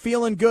good. I'm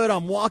feeling good.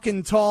 I'm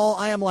walking tall.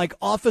 I am like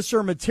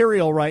officer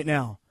material right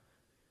now.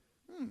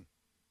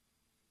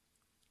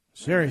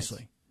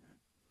 Seriously.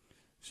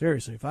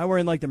 Seriously. If I were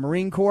in like the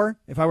Marine Corps,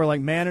 if I were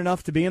like man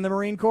enough to be in the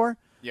Marine Corps,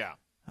 Yeah.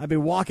 I'd be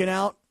walking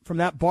out from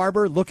that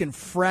barber looking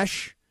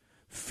fresh,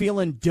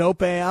 feeling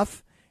dope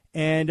AF,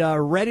 and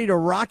ready to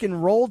rock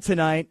and roll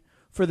tonight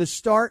for the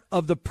start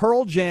of the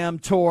Pearl Jam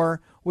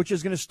tour, which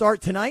is going to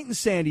start tonight in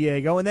San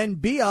Diego and then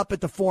be up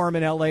at the Forum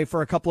in L.A.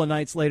 for a couple of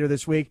nights later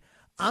this week.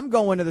 I'm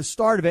going to the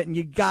start of it, and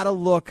you got to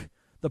look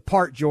the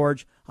part,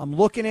 George. I'm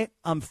looking it.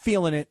 I'm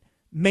feeling it.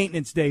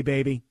 Maintenance day,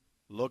 baby.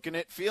 Looking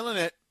it, feeling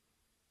it.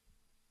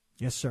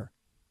 Yes, sir.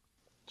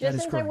 Just That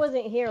is since correct. I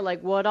wasn't here,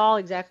 like what all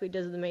exactly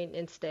does the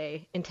maintenance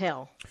day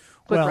entail?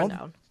 Quick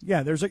rundown.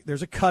 Yeah, there's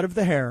a cut of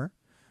the hair.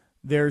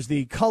 There's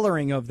the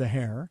coloring of the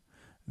hair.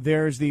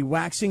 There's the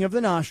waxing of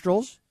the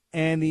nostrils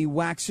and the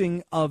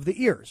waxing of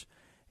the ears.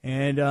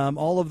 And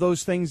all of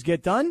those things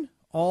get done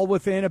all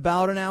within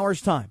about an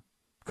hour's time.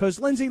 Because,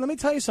 Lindsay, let me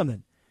tell you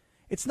something.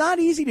 It's not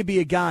easy to be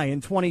a guy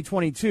in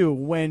 2022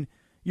 when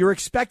you're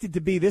expected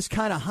to be this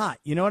kind of hot.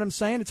 You know what I'm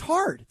saying? It's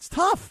hard. It's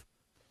tough.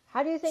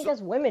 How do you think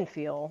us women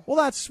feel? Well,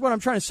 that's what I'm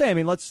trying to say. I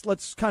mean,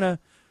 let's kind of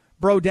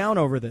bro down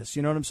over this.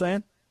 You know what I'm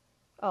saying?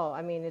 Oh,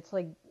 I mean,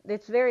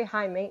 it's very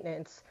high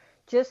maintenance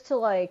just to,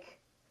 like,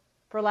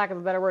 for lack of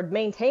a better word,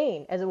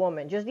 maintain as a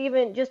woman. Just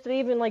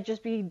to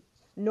be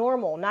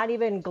normal, not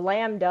even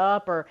glammed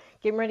up or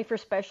getting ready for a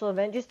special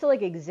event, just to,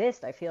 like,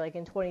 exist. I feel like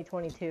in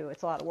 2022,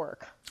 it's a lot of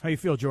work. How you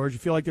feel, George? You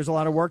feel like there's a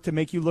lot of work to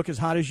make you look as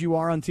hot as you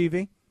are on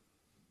TV?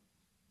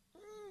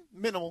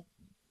 Minimal.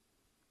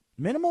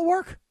 Minimal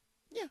work?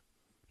 Yeah.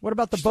 What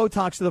about the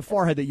Botox to the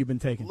forehead that you've been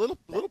taking?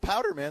 Little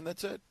powder, man.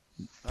 That's it.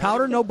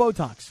 Powder, no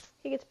Botox.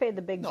 He gets paid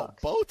the big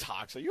bucks. No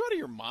Botox. Are you out of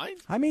your mind?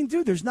 I mean,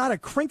 dude, there's not a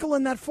crinkle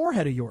in that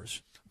forehead of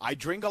yours. I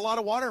drink a lot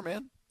of water,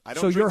 man. I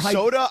don't drink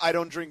soda. I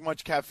don't drink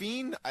much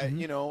caffeine.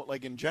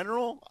 Like in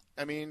general.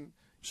 I mean.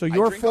 So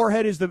your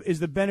forehead is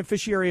the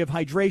beneficiary of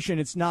hydration.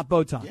 It's not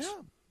Botox.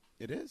 Yeah,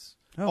 it is.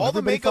 Oh, all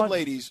the makeup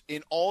ladies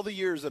in all the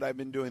years that I've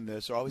been doing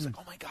this are always like,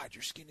 "Oh my God,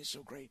 your skin is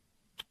so great."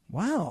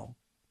 Wow.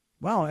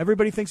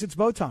 Everybody thinks it's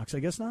Botox. I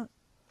guess not.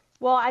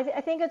 Well, I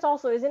think it's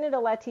also, isn't it a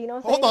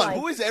Latino thing? Hold on,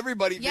 who is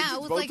everybody? Yeah, thinks I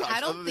it's was like, Botox I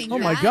don't think Oh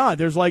my God,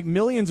 there's like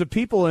millions of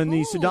people in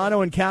the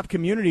Sedano and Kap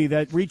community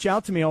that reach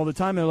out to me all the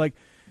time. They're like,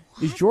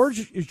 Is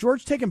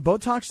George taking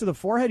Botox to the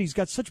forehead? He's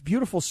got such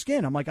beautiful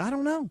skin. I'm like, I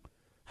don't know.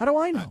 How do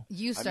I know?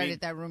 You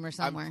started that rumor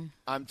somewhere.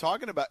 I'm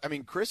talking about,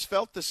 Chris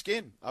felt the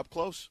skin up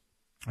close.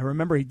 I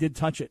remember he did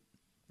touch it.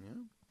 Yeah.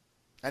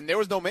 And there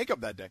was no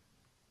makeup that day.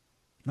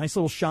 Nice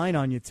little shine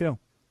on you, too.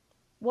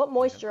 What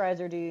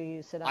moisturizer do you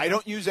use, Sedano? I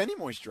don't use any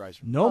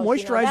moisturizer. No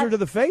moisturizer to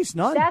the face,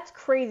 none. That's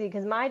crazy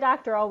because my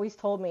doctor always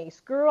told me,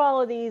 screw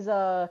all of these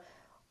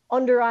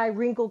under-eye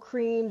wrinkle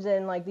creams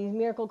and like these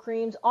miracle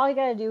creams. All you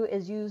got to do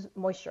is use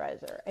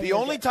moisturizer. The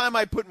only time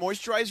I put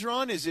moisturizer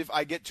on is if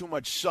I get too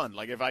much sun.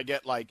 Like if I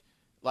get like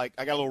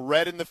I got a little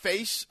red in the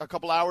face a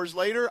couple hours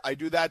later, I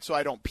do that so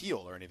I don't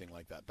peel or anything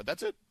like that. But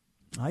that's it.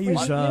 I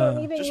use you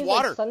don't even just use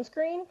water. Like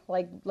sunscreen,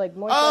 like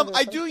moisturizer.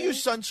 I do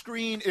use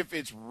sunscreen if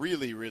it's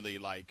really, really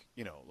like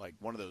like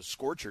one of those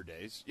scorcher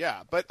days.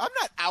 Yeah, but I'm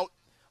not out.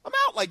 I'm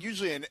out like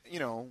usually in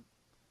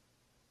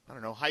I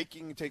don't know,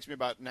 hiking takes me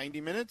about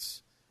 90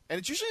 minutes, and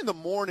it's usually in the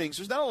mornings.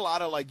 There's not a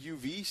lot of like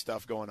UV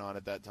stuff going on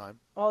at that time.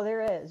 Oh,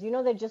 there is.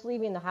 They're just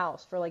leaving the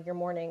house for like your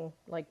morning,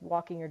 like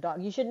walking your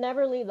dog. You should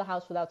never leave the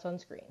house without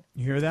sunscreen.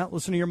 You hear that?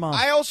 Listen to your mom.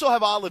 I also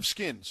have olive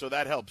skin, so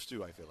that helps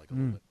too. I feel like a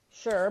little bit.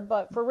 Sure,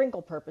 but for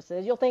wrinkle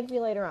purposes, you'll thank me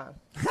later on.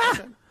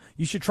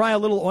 You should try a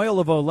little oil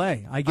of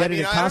Olay. I get it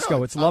at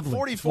Costco. It's lovely. I'm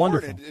 44 it's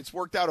wonderful. It's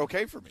worked out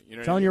okay for me.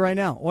 I'm telling you right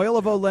now, oil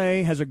of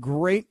Olay has a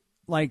great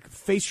like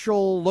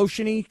facial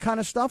lotiony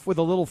kind of stuff with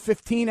a little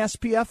 15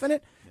 SPF in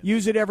it. Yeah.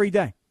 Use it every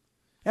day.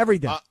 Every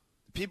day.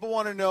 People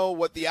want to know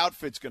what the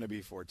outfit's going to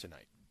be for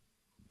tonight.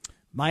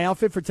 My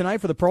outfit for tonight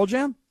for the Pearl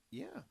Jam?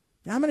 Yeah.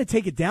 I'm going to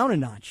take it down a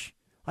notch.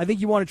 I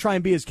think you want to try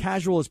and be as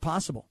casual as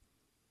possible.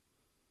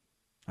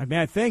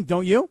 I think,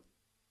 don't you?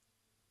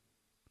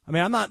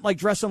 I'm not like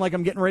dressing like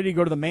I'm getting ready to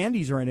go to the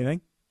Mandy's or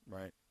anything.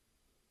 Right.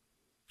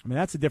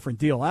 That's a different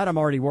deal. That I'm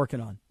already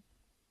working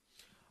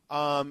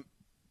on.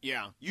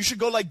 Yeah. You should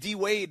go like D.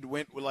 Wade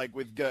went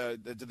to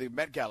the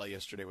Met Gala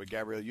yesterday with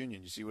Gabrielle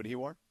Union. You see what he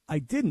wore? I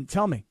didn't.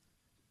 Tell me.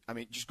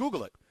 Just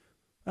Google it.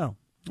 Oh,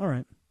 all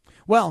right.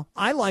 Well,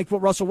 I liked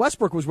what Russell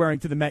Westbrook was wearing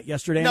to the Met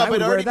yesterday. No, and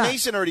but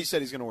Mason already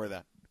said he's going to wear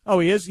that. Oh,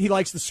 he is? He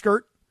likes the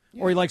skirt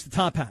or he likes the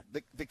top hat?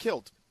 The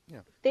kilt. Yeah.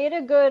 They had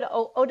a good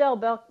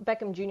Odell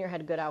Beckham Jr.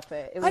 had a good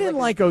outfit. I didn't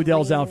like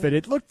Odell's outfit.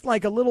 It looked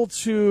like a little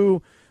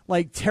too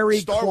like terry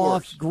Star cloth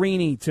Wars.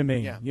 Greeny to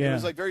me. Yeah. It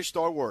was like very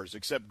Star Wars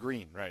except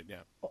green, right?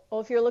 Yeah.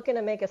 Well, if you're looking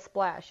to make a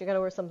splash, you got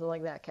to wear something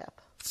like that, Cap.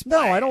 No,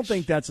 I don't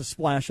think that's a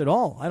splash at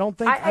all. I don't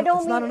think I don't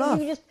it's not enough.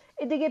 You just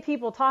to get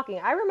people talking.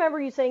 I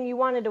remember you saying you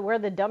wanted to wear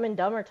the Dumb and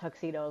Dumber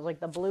tuxedos, like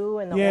the blue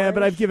and the orange.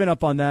 But I've given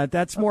up on that.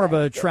 That's more of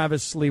a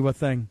Travis Sliwa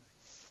thing.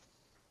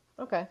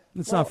 Okay.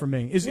 It's not for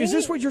me. Is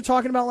this what you're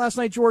talking about last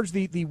night, George?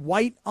 The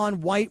white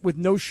on white with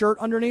no shirt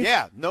underneath?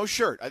 Yeah, no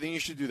shirt. I think you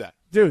should do that.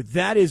 Dude,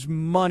 that is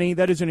money.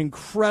 That is an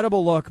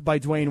incredible look by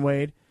Dwayne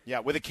Wade.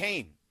 Yeah, with a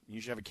cane.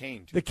 You should have a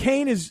cane, too. The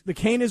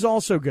cane is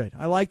also good.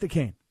 I like the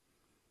cane.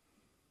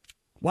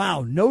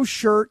 Wow, no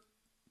shirt,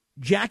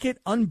 jacket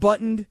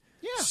unbuttoned,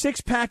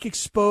 six-pack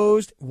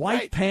exposed,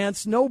 white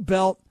pants, no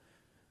belt,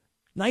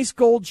 nice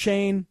gold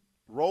chain.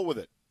 Roll with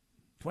it.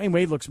 Dwayne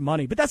Wade looks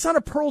money, but that's not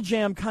a Pearl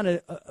Jam kind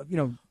of,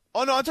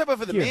 Oh, no, I'm talking about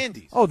for the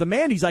Mandy's. Oh, the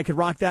Mandy's, I could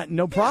rock that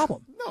no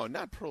problem. No,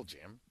 not Pearl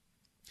Jam.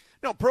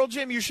 No, Pearl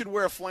Jam, you should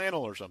wear a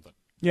flannel or something.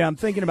 Yeah, I'm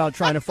thinking about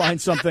trying to find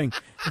something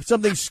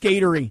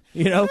skatery,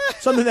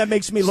 something that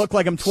makes me look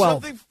like I'm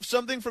 12.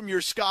 Something from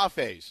your ska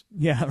phase.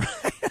 Yeah,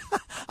 right.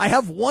 I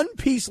have one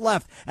piece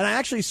left, and I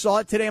actually saw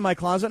it today in my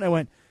closet, and I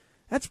went,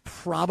 that's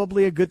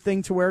probably a good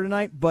thing to wear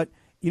tonight, but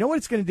you know what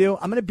it's going to do?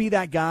 I'm going to be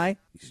that guy.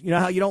 You know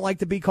how you don't like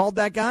to be called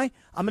that guy?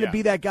 I'm going to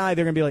be that guy.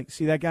 They're going to be like,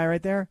 see that guy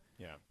right there?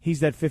 Yeah. He's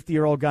that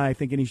 50-year-old guy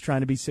thinking he's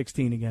trying to be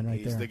 16 again right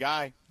there. He's the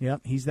guy.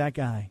 Yep, he's that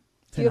guy.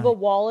 Tonight. Do you have a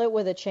wallet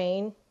with a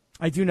chain?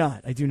 I do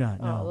not. No.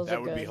 Those that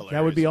are would good. be hilarious.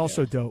 That would be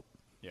also dope.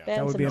 Yeah. And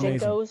that would some be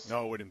amazing. Jinkos?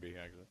 No, it wouldn't be,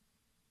 actually.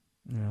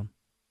 Yeah.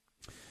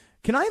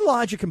 Can I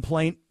lodge a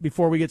complaint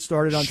before we get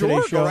started on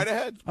today's show? Go right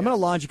ahead. I'm going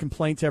to lodge a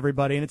complaint to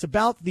everybody, and it's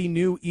about the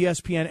new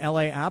ESPN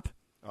LA app.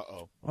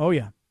 Uh-oh. Oh,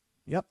 yeah.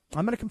 Yep.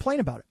 I'm going to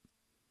complain about it.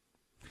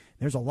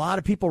 There's a lot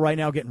of people right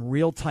now getting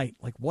real tight.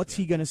 Like, what's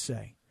he going to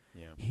say?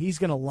 Yeah. He's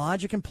going to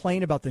lodge a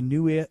complaint about the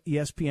new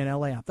ESPN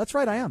LA app. That's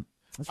right, I am.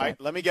 That's right. All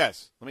right, let me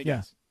guess.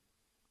 Guess.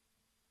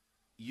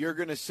 You're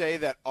going to say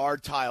that our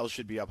tiles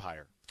should be up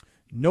higher.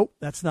 Nope,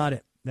 that's not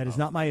it. That is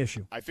not my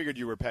issue. I figured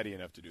you were petty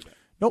enough to do that.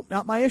 Nope,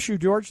 not my issue,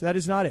 George. That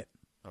is not it.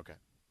 Okay.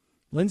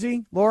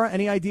 Lindsay, Laura,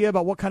 any idea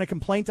about what kind of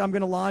complaint I'm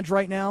going to lodge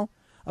right now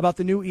about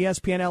the new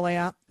ESPN LA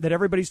app that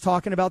everybody's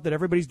talking about, that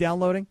everybody's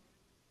downloading?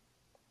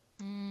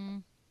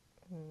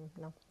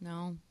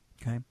 No.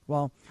 Okay,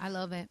 well. I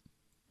love it.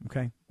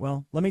 Okay,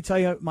 well, let me tell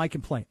you my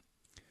complaint.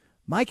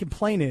 My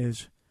complaint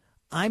is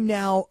I'm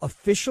now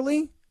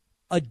officially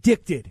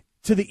addicted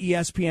to the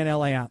ESPN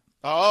LA app.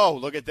 Oh,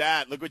 look at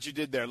that. Look what you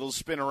did there. A little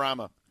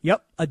spinorama.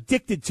 Yep,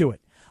 addicted to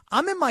it.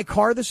 I'm in my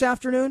car this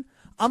afternoon.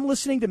 I'm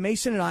listening to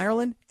Mason and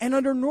Ireland, and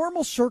under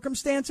normal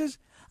circumstances,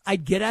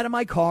 I'd get out of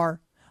my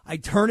car,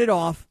 I'd turn it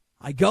off,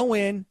 I go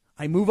in,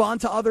 I move on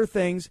to other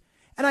things,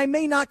 and I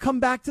may not come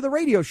back to the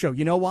radio show.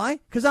 You know why?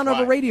 Because I don't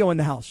have a radio in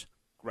the house.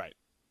 Right.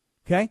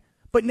 Okay?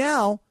 But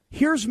now,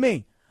 here's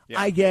me. Yeah.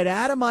 I get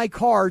out of my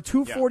car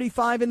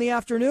 2:45 in the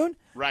afternoon.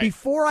 Right.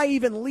 Before I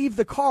even leave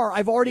the car,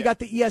 I've already got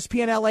the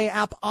ESPN LA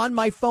app on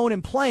my phone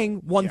and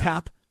playing one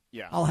tap.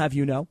 Yeah. I'll have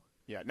you know.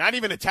 Yeah, not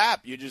even a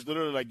tap. You just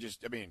literally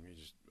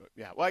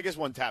well, I guess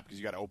one tap because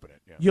you got to open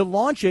it. Yeah. You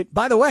launch it.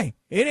 By the way,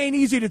 it ain't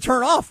easy to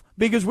turn off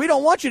because we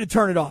don't want you to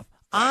turn it off.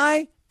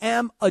 I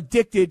am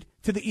addicted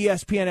to the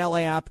ESPN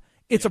LA app.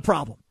 It's a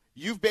problem.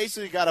 You've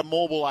basically got a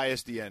mobile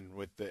ISDN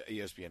with the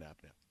ESPN app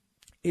now.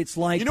 It's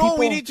like you know what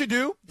we need to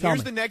do?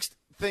 Here's the next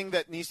thing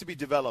that needs to be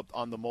developed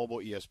on the mobile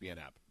ESPN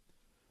app.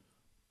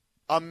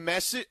 A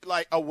message,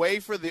 like a way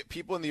for the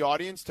people in the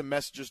audience to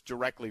message us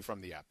directly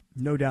from the app.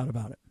 No doubt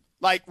about it.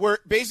 Like we're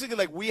basically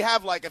like we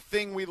have like a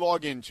thing we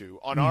log into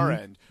on our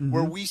end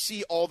where we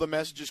see all the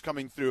messages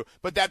coming through,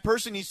 but that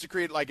person needs to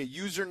create like a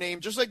username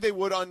just like they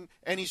would on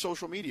any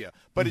social media,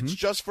 but it's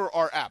just for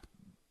our app.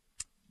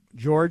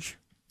 George?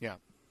 Yeah.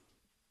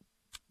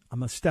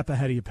 I'm a step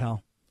ahead of you,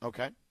 pal.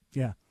 Okay.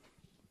 Yeah.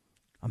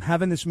 I'm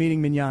having this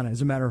meeting manana,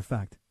 as a matter of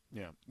fact.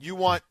 Yeah. You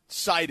want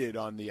cited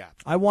on the app.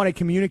 I want a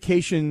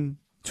communication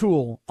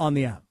tool on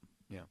the app.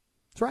 Yeah.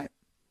 That's right.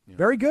 Yeah.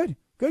 Very good.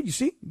 Good. You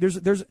see, there's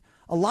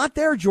a lot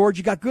there, George.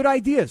 You got good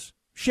ideas.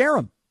 Share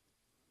them.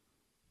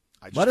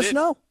 Let us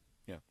know.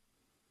 Yeah.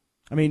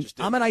 I mean,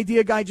 I'm an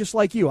idea guy just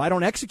like you. I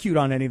don't execute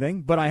on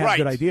anything, but I have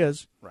good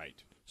ideas.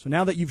 Right. So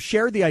now that you've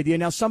shared the idea,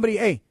 now somebody,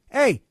 hey,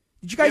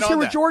 did you guys hear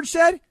what George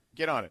said?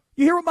 Get on it.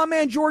 You hear what my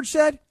man George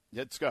said?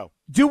 Let's go.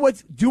 Do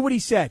what he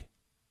said.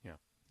 Yeah.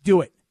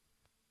 Do it.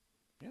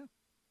 Yeah.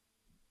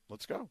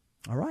 Let's go.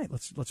 All right.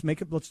 Let's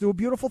make it. Let's do a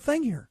beautiful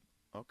thing here.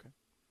 Okay.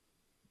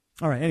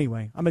 All right.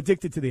 Anyway, I'm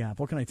addicted to the app.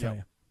 What can I tell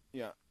you?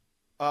 Yeah.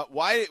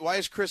 Why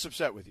is Chris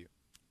upset with you?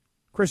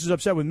 Chris is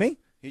upset with me?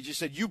 He just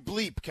said, you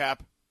bleep,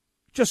 Cap.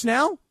 Just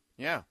now?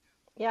 Yeah.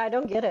 Yeah, I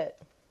don't get it.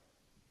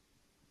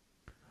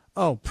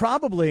 Oh,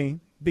 probably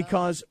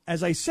because,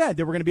 as I said,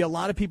 there were going to be a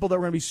lot of people that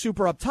were going to be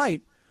super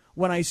uptight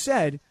when I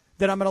said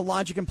that I'm going to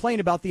lodge a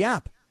complaint about the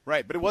app.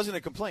 Right, but it wasn't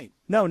a complaint.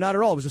 No, not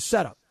at all. It was a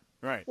setup.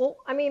 Right. Well,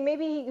 I mean,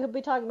 maybe he could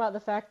be talking about the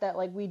fact that,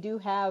 like, we do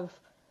have,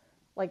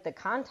 like, the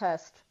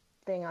contest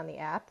thing on the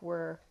app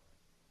where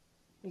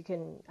you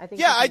can, I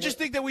think. Yeah, I just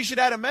think that we should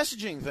add a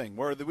messaging thing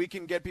where we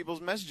can get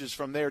people's messages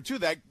from there, too.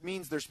 That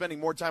means they're spending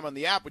more time on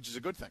the app, which is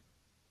a good thing.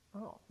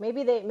 Oh,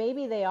 maybe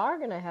they are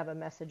going to have a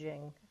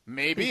messaging.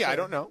 Maybe. feature. I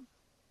don't know.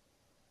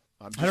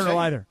 I don't know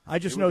either. I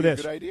just know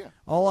this. Good idea.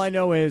 All I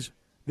know is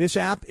this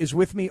app is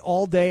with me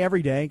all day,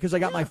 every day, because I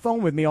got my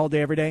phone with me all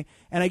day, every day.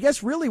 And I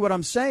guess really what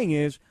I'm saying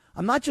is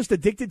I'm not just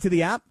addicted to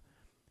the app.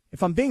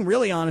 If I'm being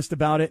really honest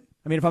about it,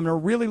 I mean, if I'm going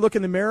to really look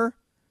in the mirror,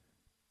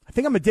 I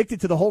think I'm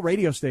addicted to the whole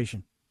radio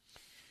station.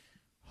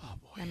 Oh,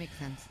 boy. That makes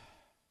sense.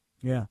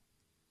 Yeah.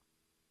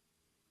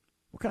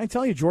 What can I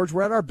tell you, George?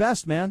 We're at our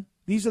best, man.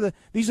 These are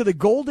the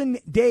golden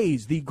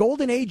days, the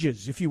golden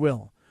ages, if you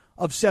will,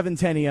 of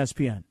 710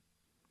 ESPN.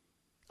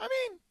 I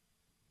mean,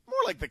 more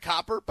like the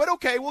copper, but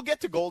okay, we'll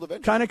get to gold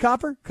eventually. Kind of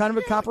copper? Kind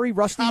of a coppery,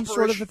 rusty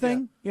sort of a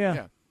thing?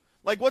 Yeah.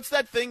 Like, what's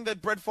that thing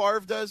that Brett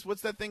Favre does?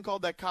 What's that thing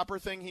called, that copper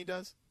thing he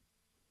does?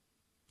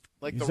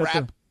 Like the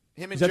rap?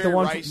 Him and Jerry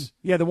Rice?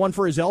 The one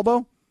for his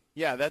elbow?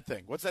 Yeah, that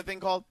thing. What's that thing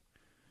called?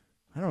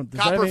 I don't know.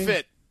 Copper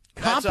Fit.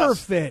 Copper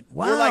Fit.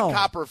 Wow. We're like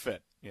Copper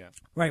Fit. Yeah.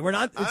 Right. We're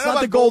not. It's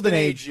not the golden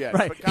age yet,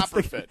 right? But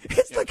Copper Fit.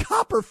 It's the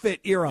Copper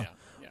Fit era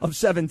of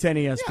 710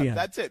 ESPN. Yeah,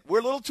 that's it. We're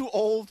a little too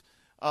old.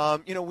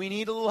 We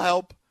need a little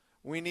help.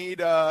 We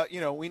need,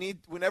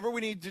 whenever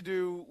we need to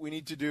do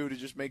to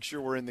just make sure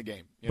we're in the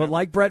game. But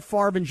like Brett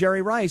Favre and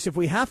Jerry Rice, if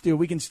we have to,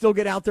 we can still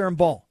get out there and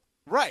ball.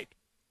 Right.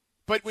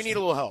 But we need a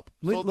little help.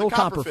 Little the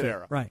Copper Fit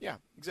era. Right. Yeah,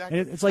 Exactly.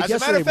 And it's like As a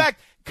matter of yesterday- fact,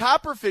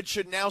 Copperfit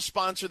should now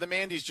sponsor the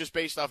Mandys just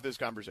based off this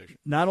conversation.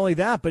 Not only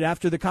that, but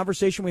after the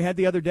conversation we had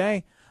the other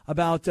day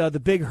about the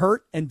Big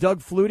Hurt and Doug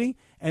Flutie.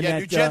 And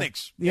yeah, that,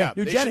 Nugenics. They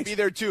Nugenics. should be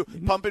there too,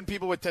 pumping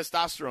people with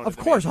testosterone. Of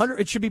course,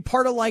 it should be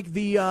part of like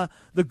the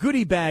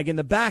goodie bag in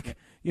the back.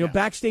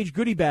 Backstage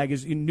goodie bag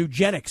is in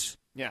Nugenics.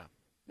 Yeah.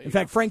 In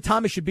fact, Frank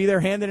Thomas should be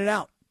there handing it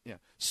out. Yeah.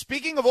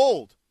 Speaking of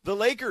old, the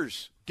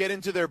Lakers get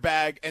into their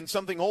bag and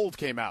something old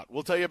came out.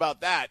 We'll tell you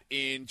about that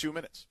in 2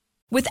 minutes.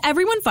 With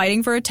everyone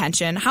fighting for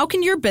attention, how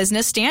can your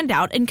business stand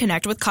out and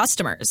connect with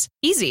customers?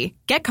 Easy.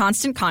 Get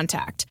Constant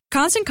Contact.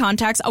 Constant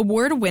Contact's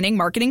award-winning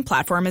marketing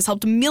platform has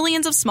helped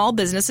millions of small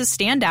businesses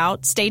stand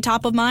out, stay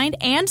top of mind,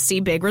 and see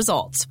big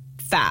results.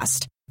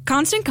 Fast.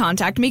 Constant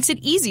Contact makes it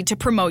easy to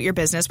promote your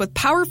business with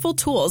powerful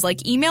tools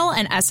like email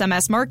and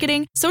SMS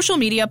marketing, social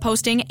media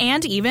posting,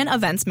 and even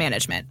events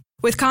management.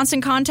 With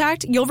Constant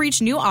Contact, you'll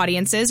reach new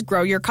audiences,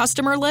 grow your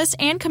customer list,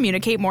 and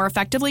communicate more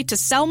effectively to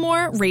sell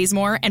more, raise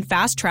more, and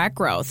fast-track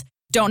growth.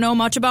 Don't know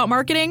much about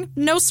marketing?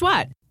 No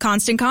sweat.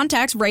 Constant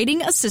Contact's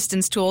writing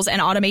assistance tools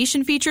and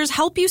automation features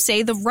help you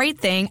say the right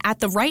thing at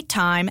the right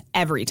time,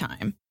 every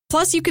time.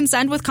 Plus, you can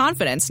send with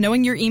confidence,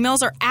 knowing your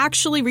emails are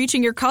actually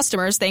reaching your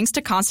customers thanks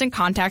to Constant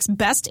Contact's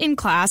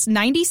best-in-class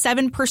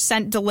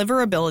 97%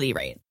 deliverability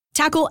rate.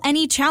 Tackle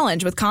any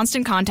challenge with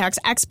Constant Contact's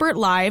expert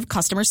live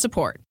customer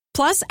support.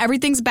 Plus,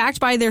 everything's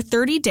backed by their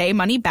 30-day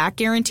money-back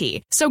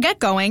guarantee. So get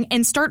going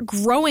and start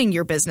growing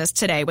your business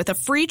today with a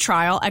free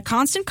trial at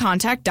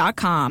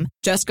ConstantContact.com.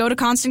 Just go to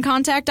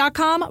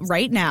ConstantContact.com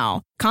right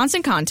now.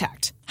 Constant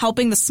Contact,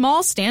 helping the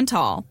small stand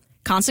tall.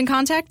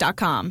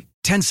 ConstantContact.com.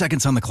 10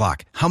 seconds on the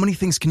clock. How many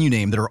things can you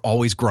name that are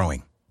always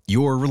growing?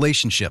 Your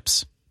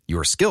relationships,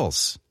 your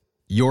skills,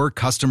 your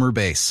customer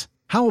base.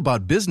 How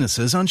about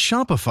businesses on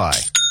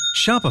Shopify?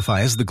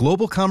 Shopify is the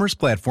global commerce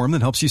platform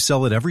that helps you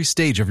sell at every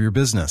stage of your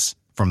business.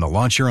 From the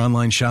launch your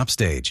online shop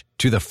stage,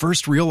 to the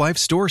first real-life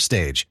store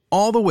stage,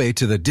 all the way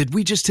to the did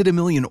we just hit a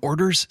million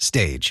orders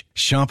stage,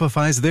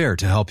 Shopify's there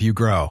to help you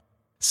grow.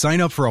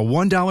 Sign up for a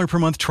 $1 per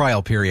month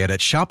trial period at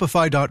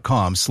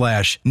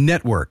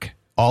shopify.com/network,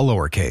 all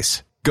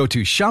lowercase. Go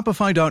to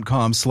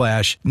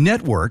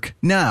shopify.com/network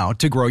now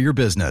to grow your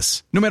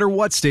business, no matter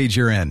what stage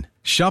you're in.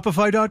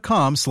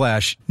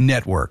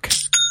 Shopify.com/network.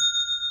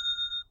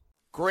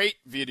 Great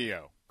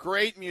video.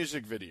 Great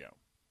music video.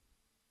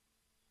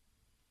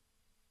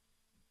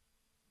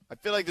 I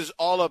feel like this is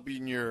all up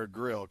in your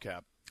grill,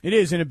 Cap. It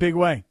is in a big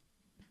way.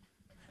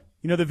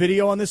 You know the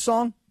video on this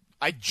song?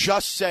 I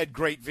just said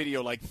great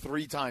video like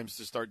 3 times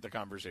to start the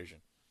conversation.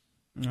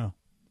 No.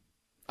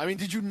 I mean,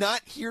 did you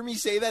not hear me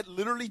say that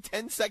literally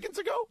 10 seconds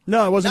ago?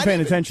 No, I wasn't Not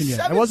paying even attention yet.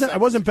 7 I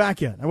wasn't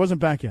back yet.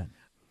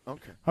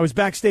 Okay. I was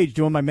backstage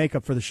doing my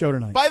makeup for the show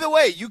tonight. By the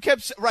way, you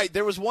kept right.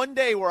 There was one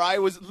day where I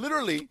was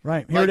literally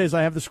Right. Here it is.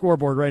 I have the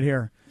scoreboard right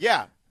here.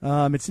 Yeah.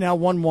 It's now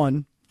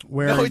 1-1.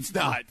 Where, no, it's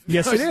not.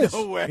 Yes, There's it is.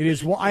 No way. It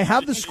is. I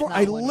have the score.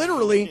 I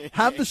literally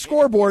have the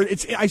scoreboard.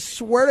 I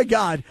swear to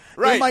God,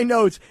 right. in my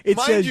notes, it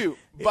Mind says. you,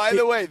 by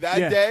the way,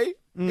 that day,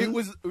 Mm-hmm. it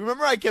was.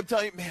 Remember, I kept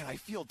telling you, man, I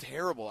feel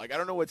terrible. Like I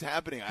don't know what's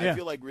happening. I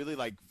feel like really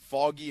like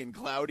foggy and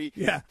cloudy.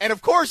 Yeah. And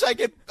of course, I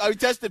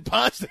tested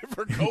positive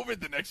for COVID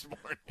the next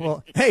morning.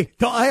 Well, hey,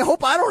 I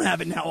hope I don't have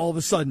it now. All of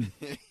a sudden.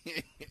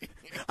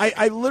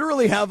 I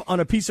literally have on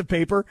a piece of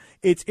paper,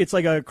 it's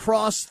like a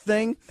cross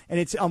thing, and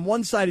it's on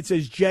one side it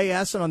says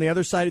JS, and on the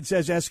other side it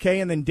says SK,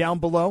 and then down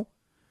below.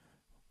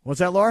 What's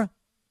that, Laura?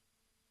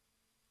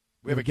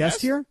 We have a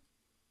guest here?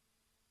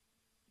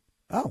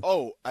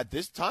 Oh, at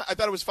this time? I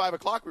thought it was 5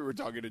 o'clock we were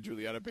talking to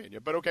Juliana Pena.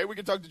 But okay, we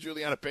can talk to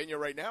Juliana Pena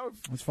right now.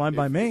 That's fine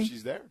by me. If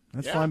she's there.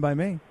 That's fine by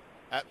me.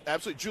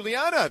 Absolutely.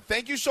 Juliana,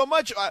 thank you so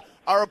much.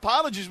 Our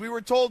apologies. We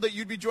were told that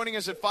you'd be joining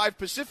us at 5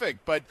 Pacific,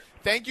 but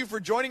thank you for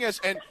joining us.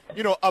 And,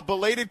 a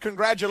belated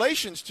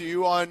congratulations to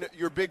you on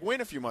your big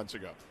win a few months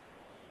ago.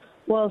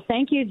 Well,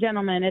 thank you,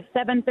 gentlemen. It's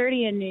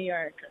 7:30 in New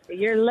York.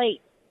 You're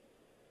late.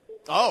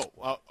 Oh,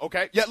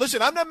 okay. Yeah,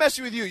 listen, I'm not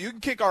messing with you. You can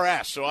kick our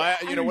ass. So,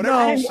 whatever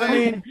No, you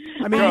say.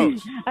 I mean,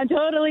 I'm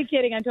totally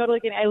kidding. I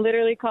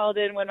literally called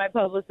in when my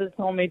publicist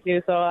told me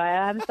to, so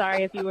I'm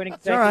sorry if you weren't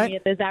expecting me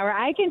at this hour.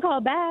 I can call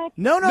back.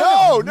 No,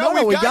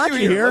 we got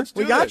you here.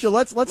 We got you.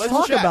 Let's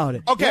talk about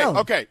it. Okay, yeah.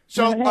 okay.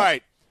 So, all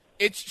right.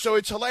 It's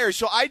hilarious.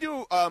 So I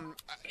do,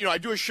 I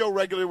do a show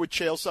regularly with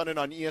Chael Sonnen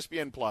on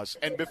ESPN Plus,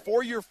 and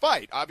before your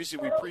fight, obviously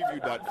we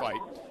previewed that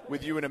fight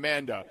with you and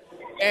Amanda,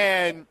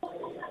 and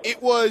it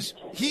was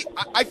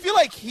I feel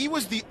like he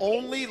was the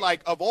only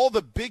of all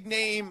the big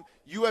name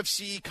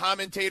UFC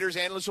commentators,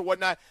 analysts, or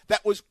whatnot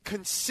that was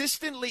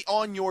consistently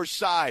on your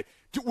side.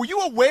 Were you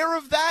aware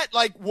of that?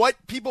 Like what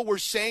people were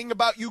saying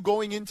about you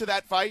going into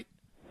that fight?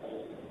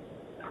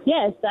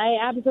 Yes, I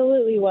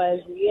absolutely was.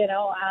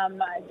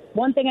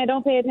 One thing I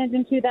don't pay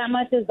attention to that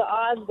much is the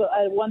odds, but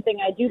one thing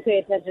I do pay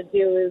attention to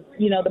is,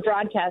 the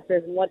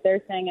broadcasters and what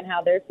they're saying and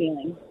how they're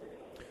feeling.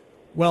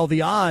 Well,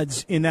 the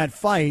odds in that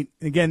fight,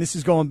 again, this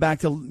is going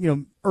back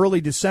to,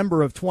 early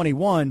December of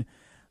 21.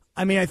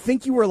 I mean, I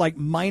think you were like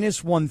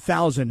minus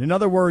 1,000. In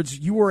other words,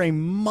 you were a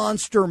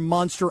monster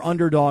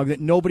underdog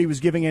that nobody was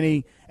giving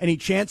any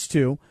chance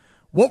to.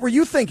 What were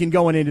you thinking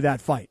going into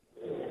that fight?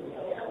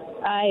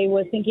 I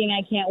was thinking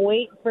I can't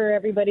wait for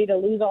everybody to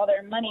lose all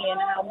their money and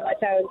how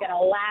much I was going to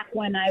laugh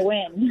when I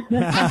win.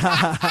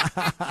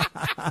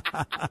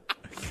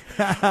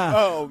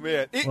 Oh,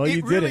 man.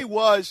 It really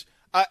was.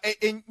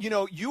 And,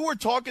 you were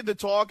talking the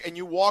talk and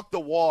you walked the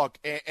walk.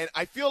 And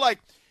I feel like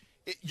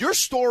your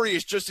story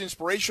is just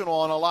inspirational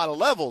on a lot of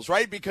levels,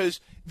 right? Because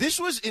this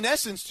was, in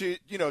essence, to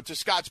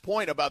Scott's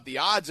point about the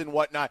odds and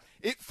whatnot,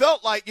 it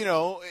felt like,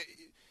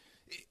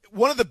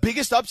 one of the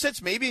biggest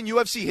upsets maybe in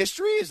UFC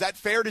history. Is that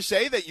fair to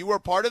say that you were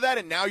part of that,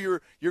 and now you're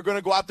going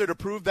to go out there to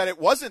prove that it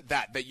wasn't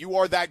that you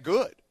are that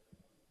good?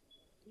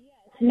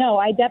 No,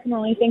 I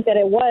definitely think that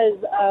it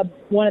was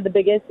one of the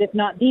biggest, if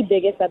not the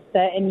biggest,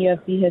 upset in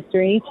UFC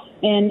history,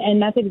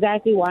 and that's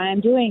exactly why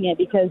I'm doing it,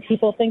 because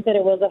people think that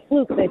it was a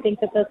fluke. They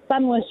think that the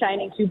sun was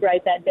shining too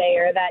bright that day,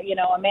 or that,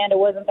 Amanda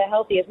wasn't the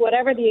healthiest.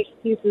 Whatever the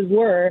excuses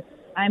were,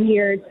 I'm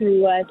here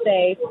to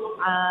say,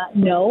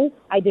 no,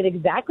 I did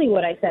exactly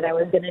what I said I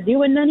was going to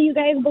do, and none of you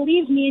guys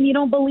believed me, and you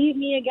don't believe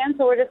me again,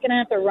 so we're just going to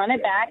have to run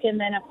it back, and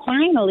then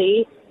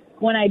finally,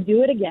 when I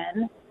do it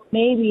again,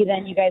 maybe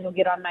then you guys will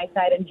get on my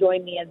side and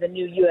join me as the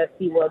new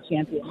UFC world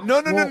champion.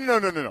 No,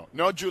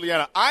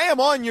 Juliana, I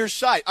am on your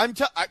side.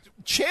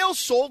 Chael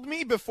sold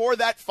me before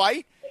that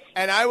fight,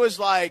 and I was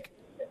like,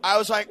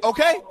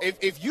 okay,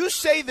 if you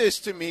say this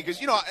to me,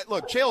 because,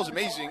 look, Chael's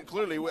amazing,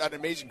 clearly had an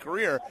amazing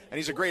career, and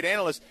he's a great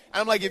analyst. And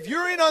I'm like, if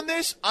you're in on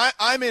this,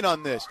 I'm in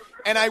on this.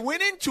 And I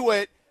went into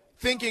it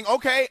thinking,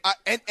 okay,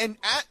 and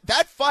at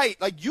that fight,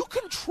 like, you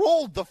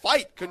controlled the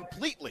fight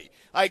completely.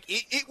 Like,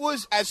 it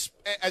was as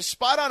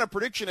spot on a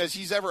prediction as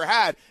he's ever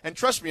had. And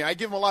trust me, I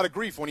give him a lot of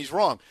grief when he's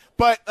wrong.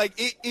 But, like,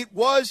 it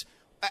was,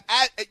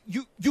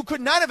 you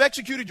could not have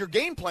executed your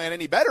game plan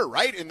any better,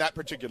 right, in that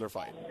particular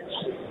fight.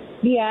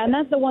 Yeah, and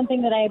that's the one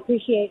thing that I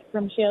appreciate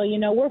from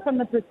Chael. We're from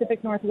the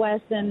Pacific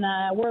Northwest, and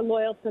we're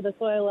loyal to the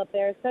soil up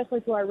there, especially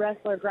to our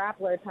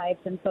wrestler-grappler types.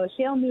 And so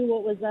Chael knew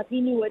what was up.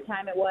 He knew what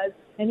time it was,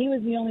 and he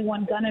was the only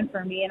one gunning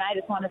for me. And I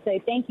just want to say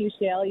thank you,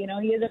 Chael.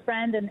 He is a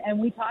friend, and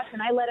we talked,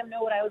 and I let him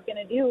know what I was going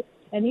to do.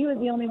 And he was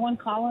the only one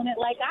calling it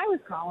like I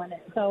was calling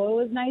it. So it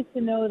was nice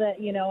to know that,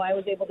 I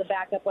was able to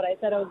back up what I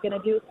said I was going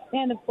to do,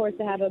 and, of course,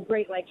 to have a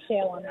great like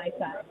Chael on my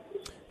side.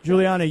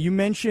 Juliana, you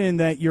mentioned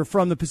that you're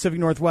from the Pacific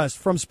Northwest,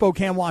 from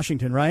Spokane,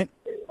 Washington, right?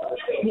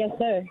 Yes,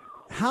 sir.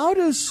 How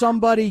does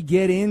somebody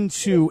get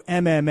into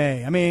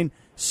MMA? I mean,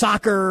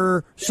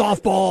 soccer,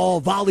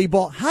 softball,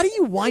 volleyball. How do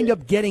you wind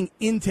up getting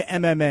into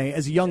MMA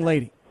as a young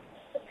lady?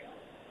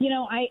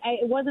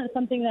 It wasn't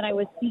something that I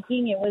was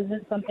seeking. It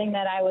wasn't something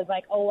that I was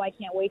like, oh, I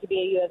can't wait to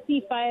be a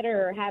UFC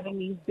fighter, or having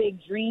these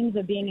big dreams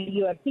of being a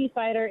UFC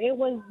fighter. It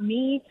was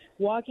me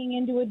walking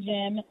into a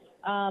gym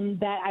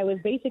that I was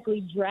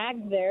basically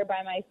dragged there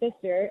by my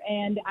sister,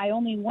 and I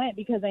only went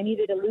because I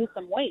needed to lose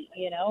some weight,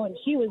 and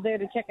she was there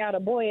to check out a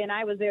boy, and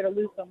I was there to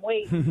lose some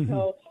weight.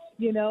 So,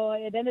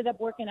 it ended up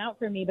working out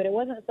for me, but it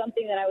wasn't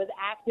something that I was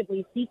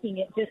actively seeking.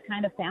 It just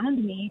kind of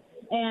found me,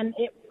 and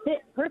it fit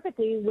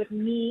perfectly with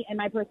me and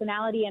my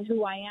personality and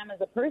who I am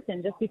as a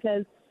person, just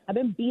because I've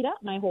been beat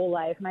up my whole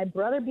life. My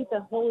brother beat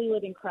the holy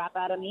living crap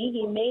out of me.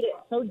 He made it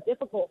so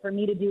difficult for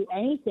me to do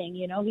anything.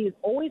 He was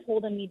always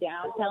holding me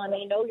down, telling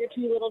me, no, you're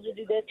too little to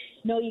do this.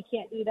 No, you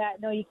can't do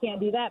that. No, you can't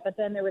do that. But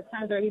then there was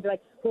times where he'd be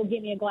like, go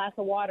get me a glass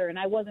of water. And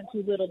I wasn't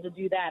too little to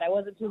do that. I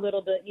wasn't too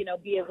little to,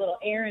 be a little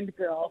errand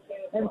girl.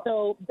 And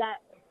so that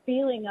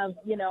feeling of,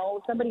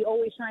 somebody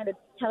always trying to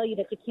tell you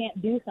that you can't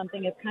do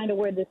something is kind of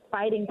where this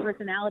fighting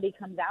personality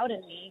comes out in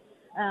me,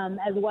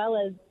 as well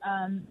as,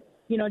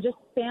 just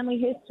family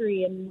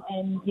history and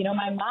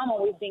my mom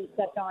always being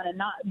stepped on and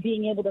not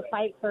being able to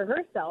fight for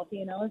herself,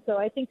 So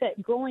I think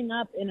that growing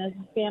up in a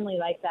family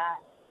like that,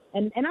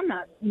 and I'm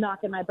not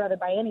knocking my brother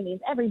by any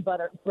means. Every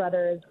brother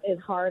is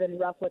hard and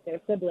rough with their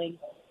siblings.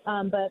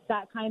 But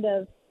that kind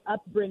of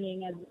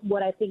upbringing is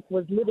what I think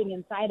was living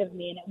inside of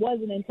me. And it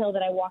wasn't until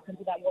that I walked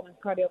into that women's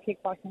cardio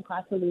kickboxing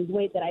class to lose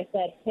weight that I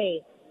said,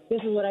 hey, this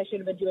is what I should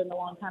have been doing a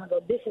long time ago.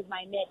 This is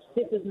my niche.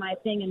 This is my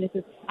thing, and this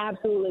is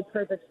absolutely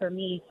perfect for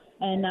me.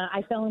 And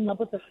I fell in love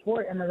with the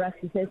sport, and the rest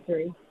is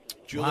history.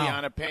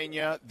 Juliana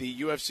Pena, the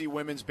UFC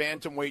Women's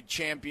Bantamweight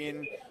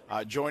Champion,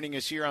 joining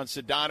us here on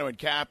Sedano and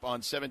Kap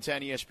on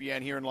 710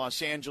 ESPN here in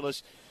Los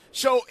Angeles.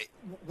 So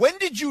when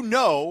did you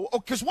know?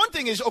 Because one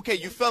thing is, okay,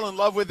 you fell in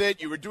love with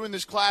it. You were doing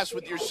this class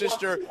with your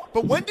sister.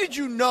 But when did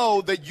you know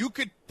that you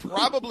could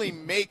probably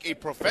make a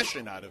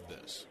profession out of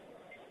this?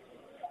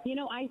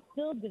 I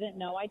still didn't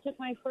know. I took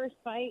my first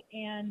fight,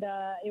 and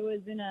it was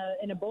in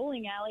a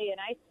bowling alley, and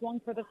I swung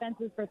for the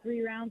fences for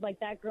 3 rounds like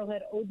that girl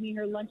had owed me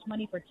her lunch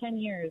money for 10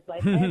 years.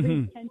 Like,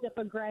 every pent-up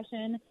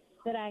aggression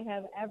that I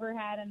have ever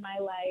had in my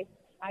life,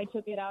 I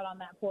took it out on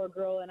that poor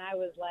girl, and I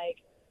was like,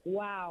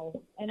 wow.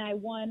 And I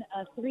won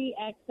a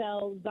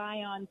 3XL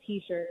Zion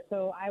t-shirt.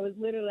 So I was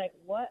literally like,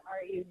 what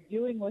are you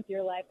doing with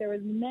your life? There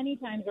was many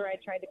times where I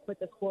tried to quit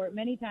the sport,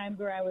 many times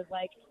where I was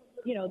like,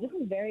 this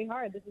is very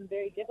hard. This is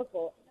very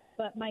difficult.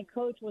 But my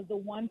coach was the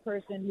one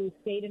person who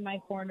stayed in my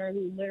corner,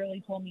 who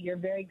literally told me, you're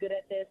very good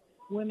at this.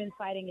 Women's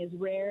fighting is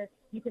rare.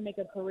 you can make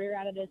a career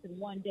out of this, and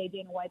one day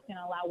Dana White's going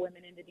to allow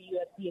women into the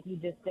UFC if you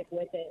just stick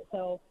with it.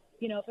 So,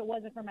 you know, if it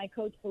wasn't for my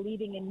coach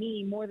believing in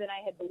me more than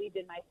I had believed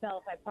in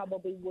myself, I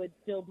probably would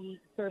still be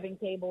serving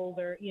tables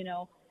or, you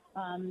know,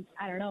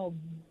 I don't know,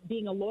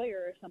 being a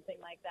lawyer or something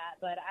like that.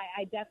 But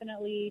I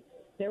definitely,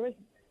 there was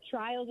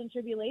trials and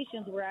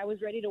tribulations where I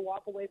was ready to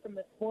walk away from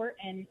the sport.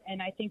 And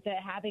I think that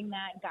having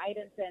that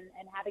guidance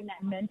and having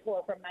that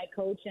mentor from my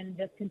coach and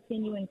just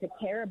continuing to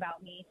care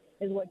about me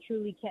is what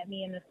truly kept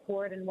me in the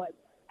sport and what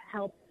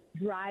helped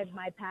drive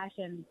my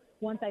passion.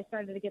 Once I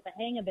started to get the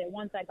hang of it,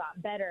 once I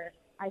got better,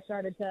 I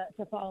started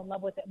to fall in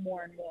love with it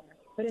more and more.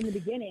 But in the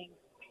beginning,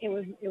 it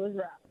was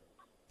rough.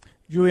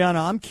 Juliana,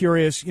 I'm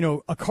curious, you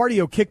know, a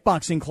cardio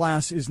kickboxing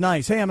class is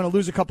nice. Hey, I'm going to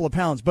lose a couple of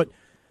pounds. But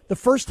the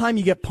first time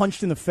you get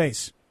punched in the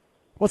face,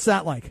 what's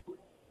that like?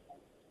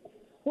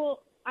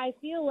 Well, I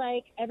feel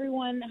like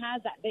everyone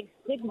has that big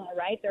stigma,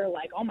 right? They're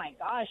like, oh, my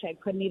gosh, I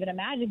couldn't even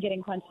imagine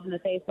getting punched in the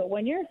face. But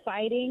when you're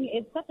fighting,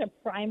 it's such a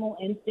primal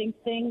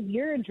instinct thing.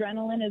 Your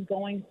adrenaline is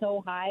going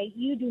so high,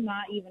 you do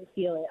not even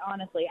feel it,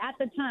 honestly. At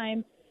the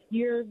time,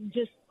 you're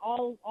just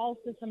all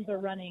systems are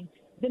running.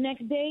 The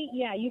next day,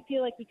 yeah, you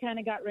feel like you kind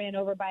of got ran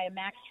over by a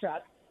Mack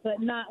truck, but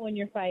not when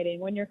you're fighting.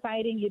 When you're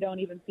fighting, you don't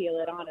even feel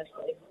it,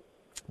 honestly.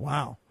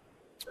 Wow.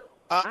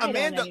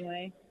 Amanda,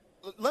 anyway.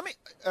 Let me,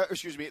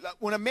 excuse me,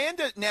 when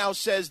Amanda now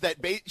says that,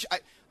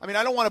 I mean,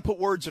 I don't want to put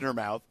words in her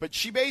mouth, but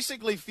she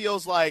basically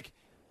feels like,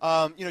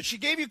 you know, she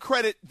gave you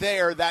credit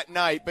there that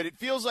night, but it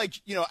feels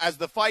like, you know, as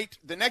the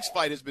next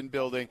fight has been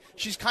building,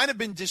 she's kind of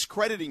been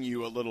discrediting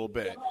you a little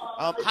bit.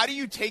 How do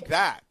you take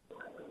that?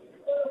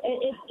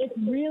 It's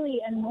really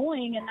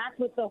annoying, and that's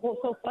what's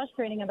so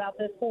frustrating about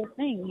this whole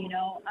thing. You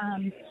know,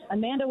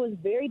 Amanda was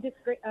very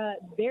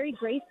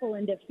graceful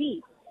in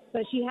defeat,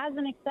 but she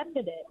hasn't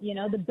accepted it. You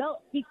know, the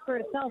belt speaks for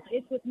itself.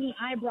 It's with me.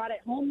 I brought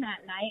it home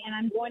that night, and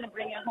I'm going to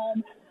bring it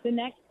home the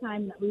next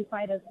time that we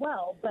fight as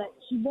well. But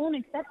she won't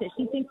accept it.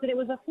 She thinks that it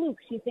was a fluke.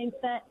 She thinks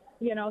that,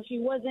 you know, she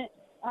wasn't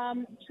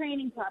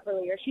training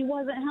properly, or she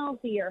wasn't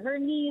healthy, or her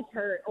knees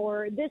hurt,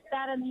 or this,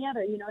 that, and the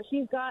other. You know,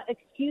 she's got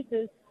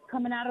excuses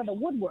coming out of the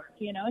woodwork.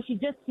 You know, she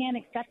just can't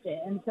accept it.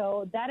 And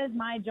so that is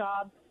my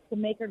job, to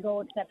make her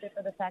go accept it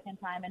for the second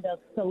time and to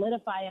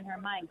solidify in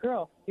her mind,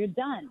 girl, you're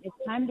done. It's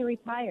time to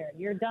retire.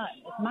 You're done.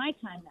 It's my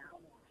time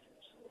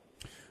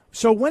now.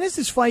 So when is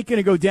this fight going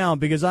to go down?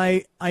 Because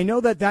I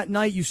know that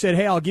night you said,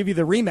 hey, I'll give you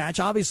the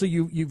rematch. Obviously,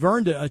 you've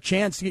earned a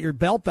chance to get your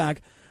belt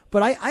back.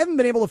 But I haven't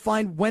been able to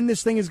find when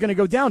this thing is going to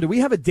go down. Do we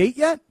have a date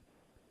yet?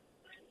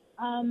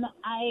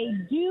 I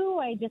do.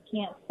 I just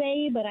can't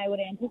say, but I would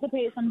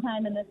anticipate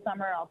sometime in this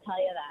summer. I'll tell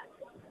you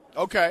that.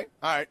 Okay.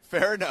 All right.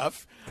 Fair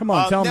enough. Come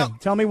on,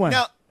 tell me when.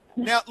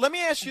 Now, let me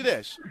ask you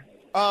this.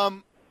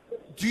 How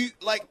do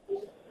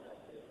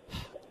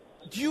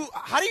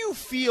you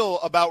feel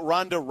about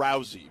Ronda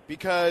Rousey?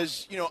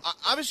 Because, you know,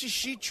 obviously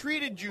she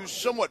treated you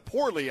somewhat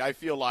poorly, I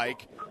feel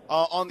like,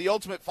 on the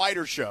Ultimate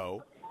Fighter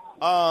show.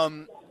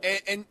 And,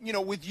 you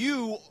know, with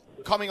you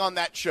coming on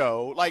that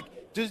show, like,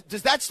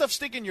 does that stuff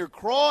stick in your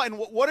craw? And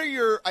what are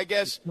your, I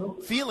guess,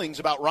 feelings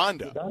about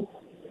Ronda?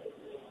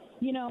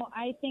 You know,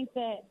 I think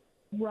that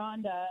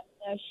Ronda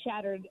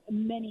shattered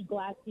many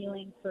glass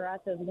ceilings for us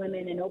as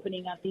women and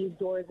opening up these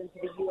doors into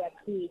the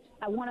UFC.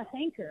 I want to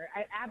thank her.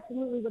 I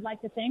absolutely would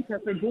like to thank her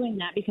for doing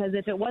that, because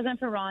if it wasn't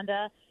for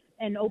Ronda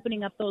and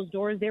opening up those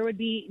doors, there would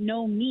be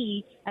no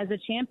me as a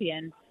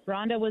champion.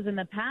 Ronda was in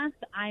the past,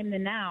 I'm the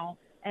now.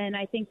 And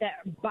I think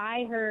that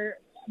by her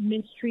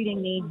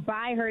mistreating me,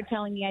 by her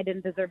telling me I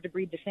didn't deserve to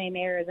breathe the same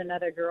air as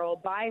another girl,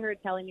 by her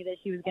telling me that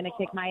she was going to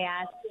kick my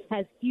ass,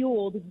 has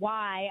fueled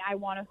why I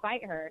want to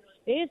fight her.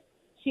 If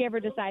she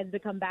ever decides to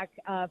come back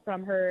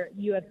from her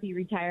UFC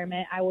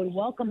retirement, I would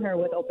welcome her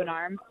with open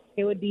arms.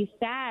 It would be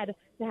sad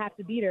to have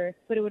to beat her,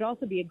 but it would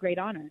also be a great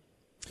honor.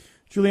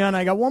 Juliana,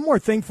 I got one more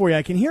thing for you.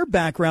 I can hear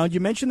background. You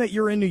mentioned that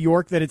you're in New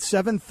York, that it's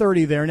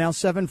 7:30 there, now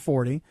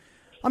 7:40.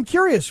 I'm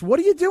curious, what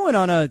are you doing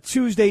on a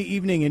Tuesday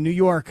evening in New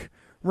York,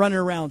 running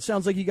around?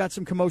 Sounds like you got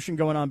some commotion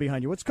going on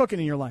behind you. What's cooking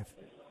in your life?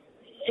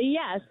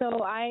 Yeah,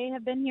 so I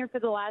have been here for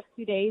the last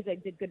 2 days. I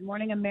did Good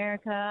Morning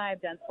America.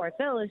 I've done Sports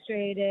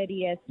Illustrated,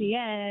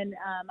 ESPN.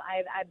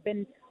 I've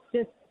been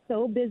just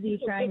so busy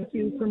trying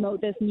to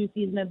promote this new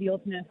season of The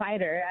Ultimate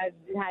Fighter. I've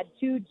had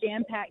 2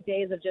 jam-packed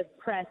days of just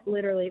press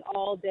literally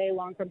all day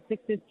long from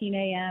 6:15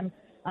 a.m.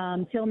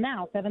 Till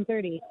now,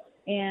 7:30.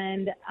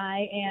 And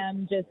I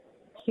am just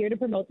here to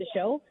promote the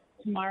show.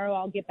 Tomorrow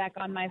I'll get back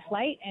on my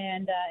flight,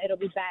 and it'll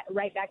be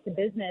right back to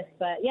business.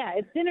 But, yeah,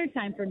 it's dinner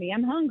time for me.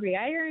 I'm hungry.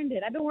 I earned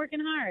it. I've been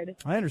working hard.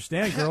 I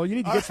understand, girl. You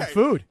need to get some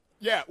food.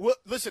 Yeah, well,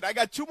 listen, I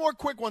got 2 more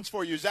quick ones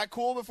for you. Is that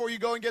cool before you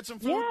go and get some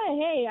food? Yeah,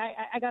 hey,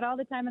 I got all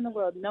the time in the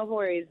world. No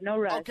worries, no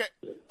rush. Okay,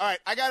 all right.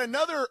 I got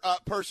another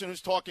person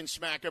who's talking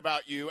smack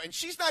about you, and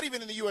she's not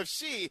even in the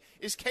UFC,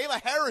 is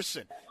Kayla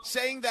Harrison,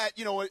 saying that,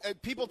 you know,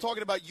 people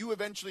talking about you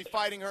eventually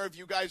fighting her if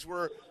you guys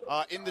were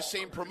in the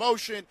same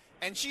promotion.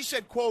 And she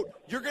said, quote,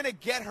 you're going to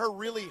get her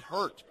really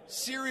hurt,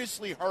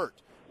 seriously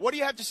hurt. What do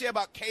you have to say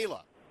about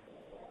Kayla?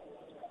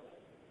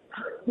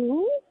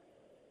 Who?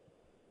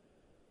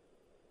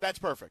 That's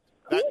perfect.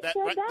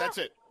 That's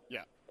it.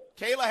 Yeah.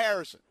 Kayla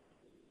Harrison.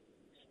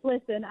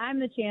 Listen, I'm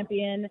the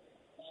champion.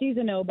 She's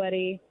a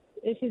nobody.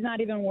 She's not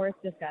even worth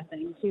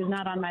discussing. She's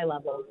not on my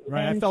level.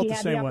 Right, and I felt she the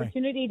had same the way.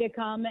 opportunity to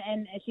come,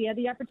 and she had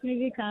the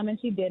opportunity to come, and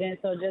she didn't.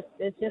 So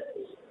it's just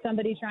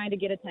somebody trying to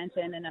get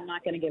attention, and I'm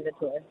not going to give it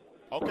to her.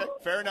 Okay,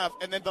 fair enough.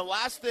 And then the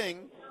last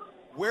thing,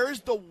 where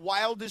is the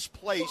wildest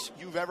place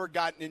you've ever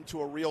gotten into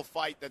a real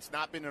fight that's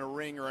not been in a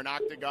ring or an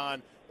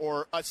octagon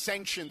or a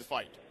sanctioned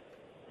fight?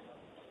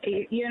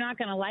 You're not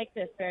going to like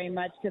this very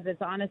much because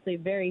it's honestly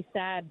very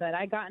sad, but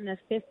I got in a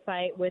fist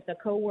fight with a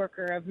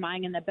coworker of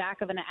mine in the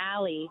back of an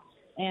alley,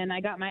 and I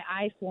got my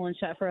eye swollen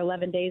shut for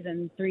 11 days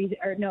and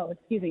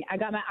I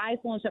got my eye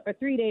swollen shut for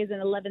 3 days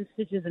and 11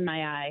 stitches in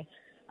my eye.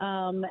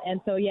 And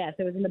so, yes,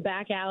 it was in the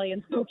back alley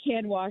in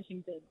Spokane,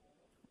 Washington.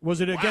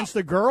 Was it against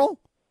a girl?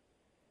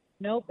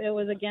 Nope, it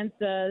was against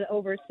a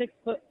over 6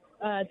 foot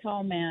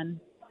tall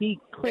man. He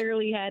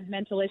clearly had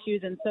mental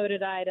issues, and so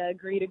did I, to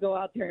agree to go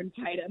out there and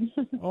fight him.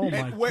 Oh,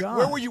 my God.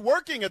 Where were you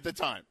working at the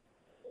time?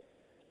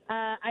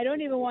 I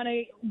don't even want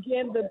to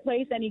give the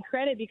place any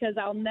credit because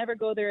I'll never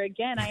go there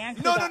again. I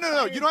actually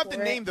No. You don't have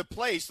to name the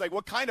place. Like,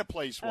 what kind of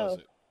place was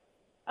it?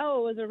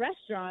 Oh, it was a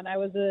restaurant. I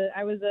was a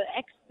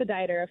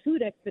expediter, a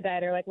food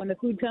expediter. Like when the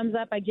food comes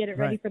up, I get it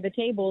ready for the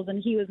tables,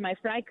 and he was my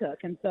fry cook.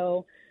 And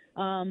so,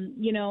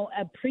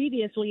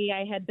 previously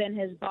I had been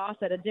his boss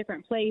at a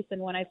different place, and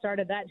when I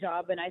started that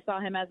job and I saw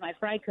him as my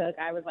fry cook,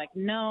 I was like,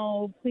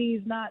 no,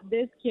 please not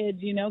this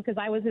kid, because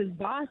I was his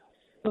boss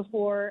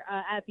before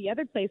at the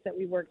other place that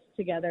we worked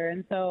together.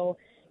 And so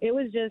it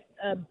was just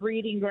a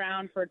breeding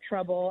ground for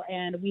trouble,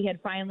 and we had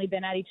finally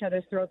been at each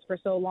other's throats for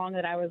so long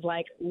that I was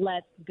like,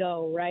 let's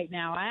go right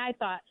now. I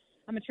thought,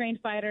 I'm a trained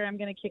fighter, I'm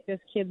going to kick this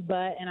kid's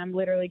butt, and I'm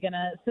literally going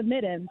to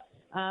submit him.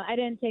 I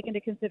didn't take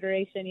into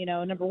consideration,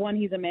 number one,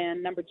 he's a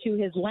man, number two,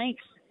 his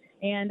length,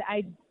 and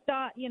I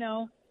thought,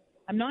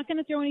 I'm not going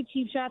to throw any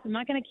cheap shots, I'm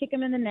not going to kick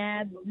him in the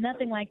nads,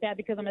 nothing like that,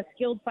 because I'm a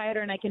skilled fighter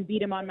and I can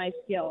beat him on my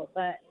skill.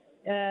 But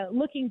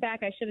looking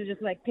back, I should have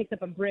just picked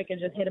up a brick and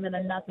just hit him in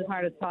the nuts as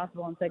hard as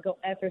possible and said, go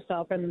F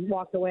yourself, and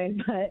walked away.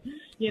 But,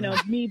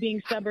 me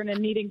being stubborn and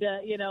needing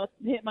to,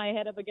 hit my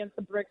head up against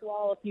the brick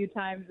wall a few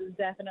times is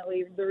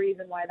definitely the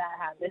reason why that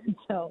happened.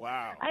 So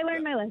wow. I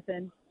learned my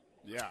lesson.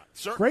 Yeah.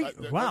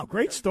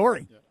 Great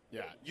story.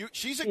 Yeah.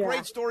 She's a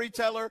great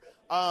storyteller.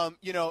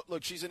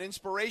 Look, she's an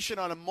inspiration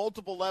on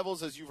multiple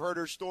levels, as you've heard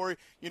her story.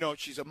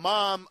 She's a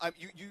mom.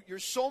 You're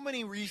so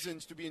many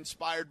reasons to be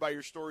inspired by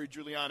your story,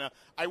 Juliana.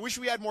 I wish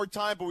we had more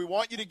time, but we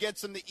want you to get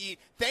some to eat.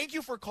 Thank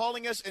you for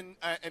calling us and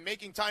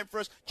making time for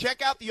us.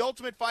 Check out The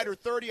Ultimate Fighter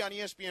 30 on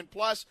ESPN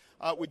Plus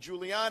with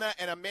Juliana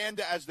and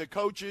Amanda as the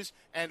coaches.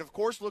 And, of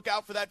course, look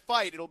out for that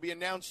fight. It'll be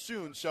announced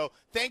soon. So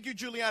thank you,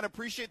 Juliana.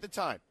 Appreciate the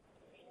time.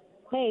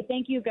 Hey,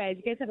 thank you, guys.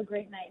 You guys have a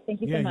great night.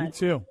 Thank you so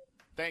much. You too.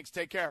 Thanks.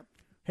 Take care.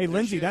 Hey,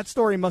 Lindsay, that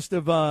story must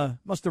have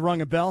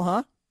rung a bell,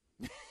 huh?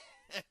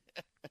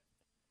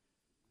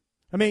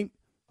 I mean,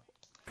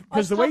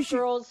 because the way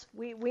girls,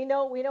 we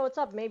know what's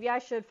up. Maybe I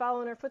should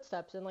follow in her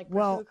footsteps and pursue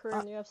a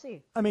career in the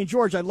UFC. I mean,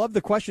 George, I love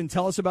the question.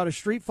 Tell us about a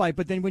street fight,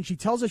 but then when she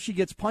tells us she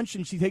gets punched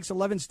and she takes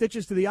 11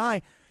 stitches to the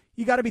eye,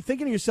 you got to be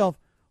thinking to yourself,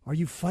 are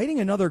you fighting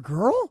another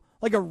girl?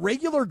 Like a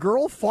regular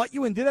girl fought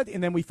you and did that,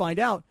 and then we find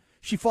out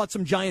she fought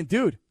some giant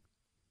dude.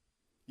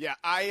 Yeah,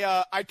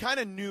 I kind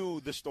of knew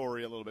the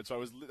story a little bit,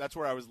 so that's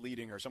where I was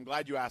leading her. So I'm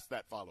glad you asked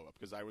that follow-up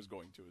because I was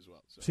going to as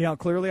well. So. See how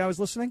clearly I was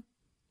listening?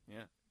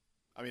 Yeah.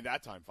 I mean,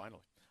 that time,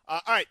 finally. All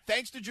right,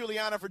 thanks to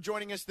Juliana for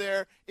joining us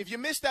there. If you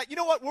missed that, you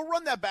know what? We'll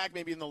run that back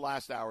maybe in the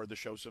last hour of the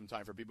show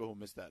sometime for people who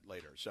missed that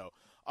later. So,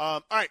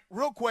 all right,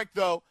 real quick,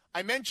 though,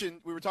 I mentioned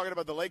we were talking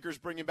about the Lakers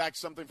bringing back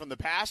something from the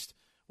past.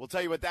 We'll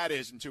tell you what that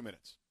is in 2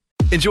 minutes.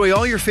 Enjoy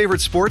all your favorite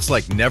sports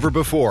like never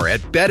before at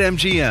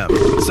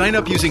BetMGM. Sign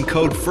up using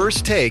code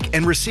FIRSTTAKE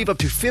and receive up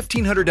to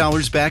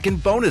 $1,500 back in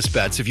bonus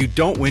bets if you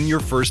don't win your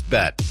first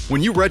bet.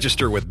 When you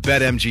register with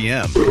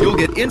BetMGM, you'll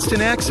get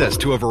instant access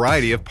to a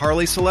variety of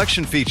parlay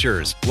selection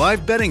features,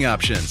 live betting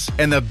options,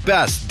 and the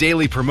best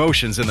daily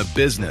promotions in the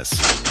business.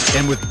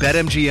 And with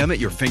BetMGM at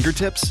your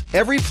fingertips,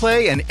 every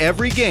play and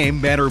every game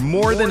matter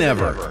more than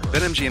ever.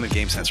 BetMGM and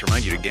GameSense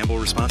remind you to gamble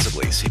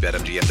responsibly. See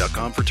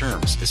BetMGM.com for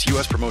terms. This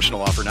U.S.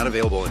 promotional offer not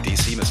available in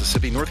D.C.,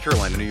 Mississippi, North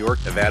Carolina, New York,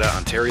 Nevada,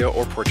 Ontario,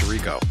 or Puerto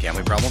Rico.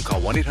 Gambling problem? Call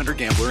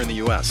 1-800-GAMBLER in the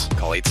U.S.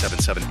 Call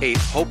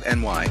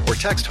 877-8-HOPE-NY or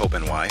text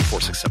HOPE-NY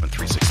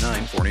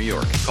 467-369 for New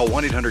York. Call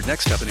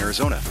 1-800-NEXT-STEP in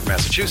Arizona. For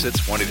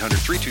Massachusetts,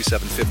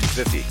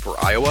 1-800-327-5050. For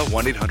Iowa,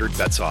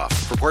 1-800-BETS-OFF.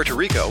 For Puerto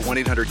Rico,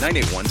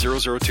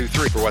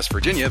 1-800-981-0023. For West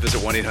Virginia,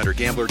 visit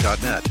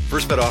 1-800-GAMBLER.net.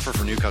 First bet offer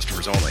for new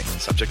customers only.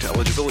 Subject to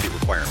eligibility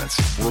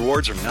requirements.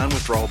 Rewards are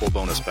non-withdrawable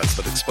bonus bets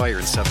that expire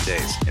in 7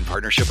 days. In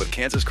partnership with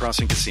Kansas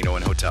Crossing Casino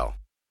and Hotel.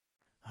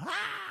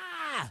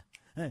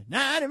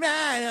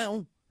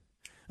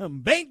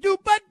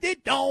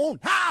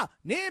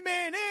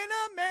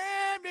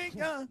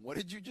 What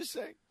did you just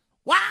say?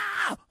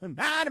 Wow!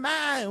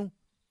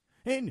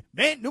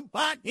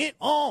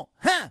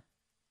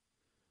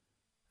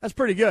 That's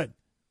pretty good.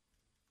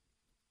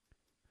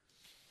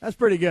 That's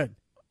pretty good.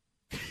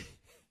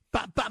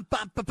 Bop, bop,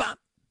 bop, bop, bop.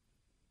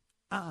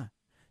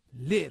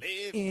 Live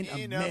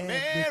in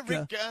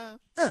America.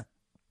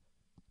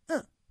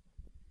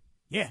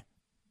 Yeah.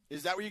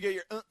 Is that where you get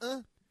your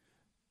I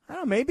don't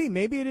know.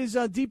 Maybe it is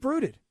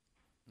deep-rooted.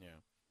 Yeah.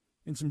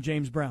 In some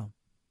James Brown.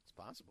 It's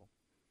possible.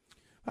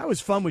 That was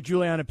fun with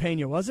Juliana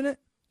Pena, wasn't it?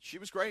 She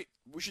was great.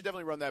 We should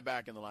definitely run that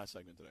back in the last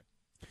segment today.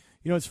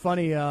 You know, it's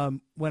funny.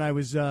 When I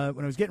was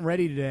getting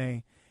ready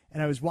today,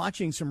 and I was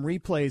watching some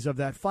replays of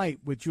that fight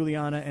with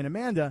Juliana and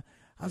Amanda,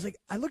 I was like,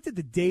 I looked at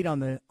the date on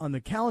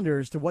the calendar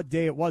as to what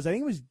day it was. I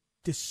think it was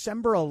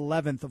December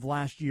 11th of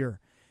last year.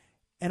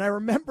 And I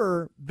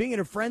remember being at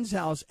a friend's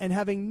house and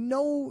having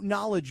no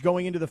knowledge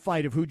going into the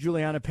fight of who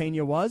Juliana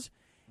Pena was.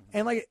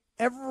 And like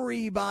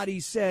everybody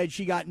said,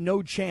 she got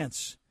no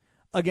chance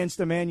against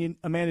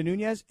Amanda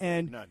Nunes.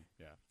 And none.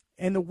 Yeah.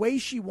 And the way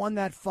she won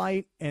that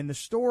fight and the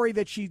story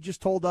that she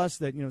just told us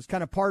that, is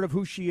kind of part of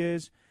who she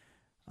is.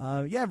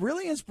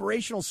 Really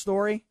inspirational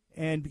story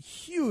and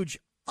huge,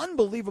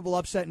 unbelievable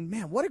upset. And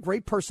man, what a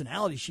great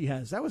personality she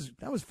has. That was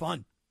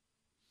fun.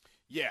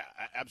 Yeah,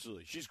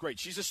 absolutely. She's great.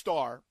 She's a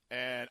star,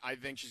 and I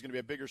think she's going to be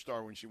a bigger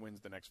star when she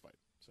wins the next fight.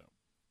 So,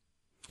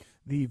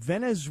 the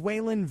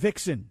Venezuelan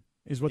vixen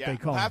is what they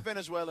call her. Half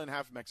Venezuelan,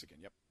 half Mexican.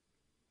 Yep.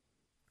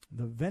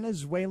 The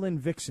Venezuelan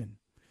vixen.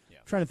 Yeah.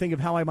 I'm trying to think of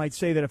how I might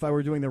say that if I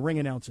were doing the ring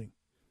announcing.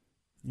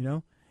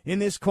 In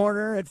this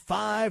corner at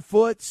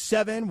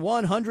 5'7",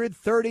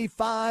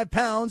 135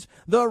 pounds,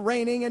 the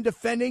reigning and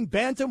defending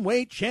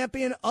bantamweight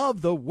champion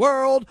of the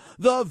world,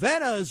 the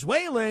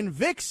Venezuelan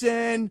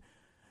vixen,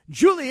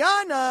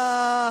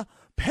 Juliana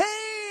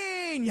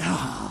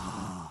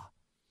Pena.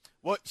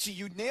 Well, see,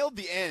 you nailed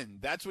the end.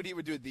 That's what he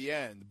would do at the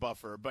end,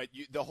 Buffer. But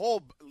the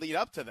whole lead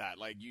up to that,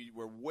 you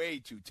were way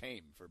too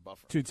tame for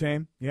Buffer. Too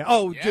tame? Yeah.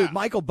 Oh, yeah. Dude,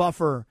 Michael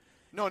Buffer.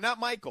 No, not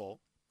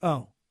Michael.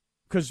 Oh,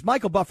 because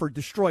Michael Buffer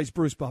destroys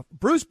Bruce Buffer.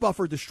 Bruce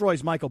Buffer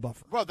destroys Michael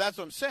Buffer. Well, that's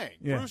what I'm saying.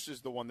 Yeah. Bruce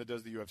is the one that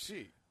does the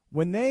UFC.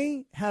 When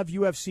they have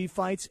UFC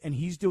fights and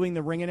he's doing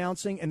the ring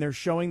announcing and they're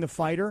showing the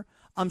fighter,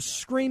 I'm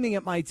screaming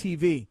at my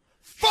TV.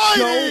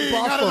 Fighting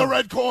out of the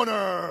red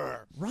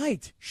corner.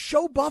 Right.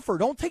 Show Buffer.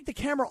 Don't take the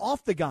camera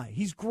off the guy.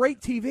 He's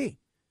great TV.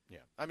 Yeah.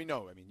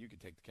 You can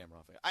take the camera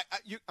off.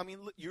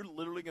 You're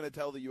literally going to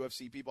tell the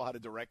UFC people how to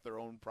direct their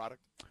own product?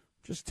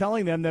 Just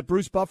telling them that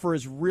Bruce Buffer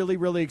is really,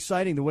 really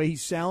exciting, the way he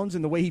sounds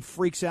and the way he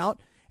freaks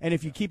out. And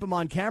if you keep him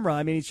on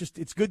camera,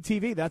 it's good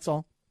TV. That's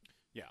all.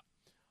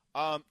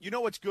 Yeah. You know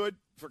what's good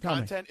for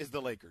content is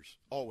the Lakers.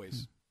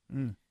 Always.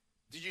 Mm.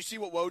 Did you see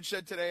what Woj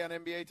said today on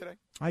NBA Today?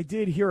 I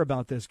did hear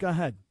about this. Go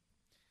ahead.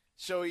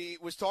 So he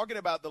was talking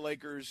about the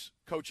Lakers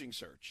coaching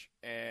search,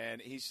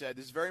 and he said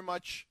this is very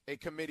much a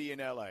committee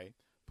in L.A.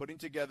 putting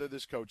together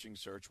this coaching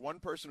search. One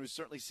person who's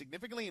certainly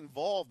significantly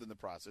involved in the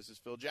process is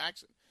Phil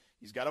Jackson.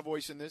 He's got a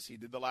voice in this. He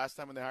did the last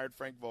time when they hired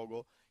Frank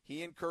Vogel.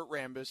 He and Kurt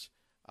Rambis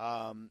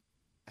Vogel,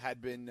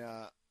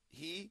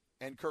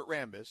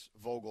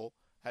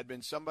 had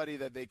been somebody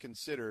that they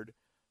considered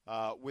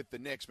with the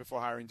Knicks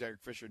before hiring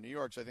Derek Fisher in New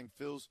York. So I think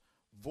Phil's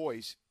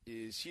voice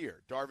is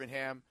here. Darvin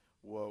Ham,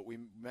 we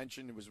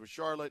mentioned it was with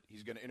Charlotte.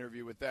 He's going to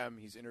interview with them.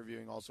 He's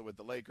interviewing also with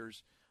the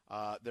Lakers.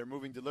 They're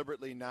moving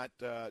deliberately, not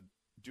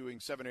doing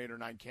 7, 8, or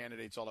 9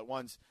 candidates all at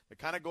once. They're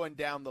kind of going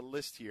down the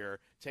list here,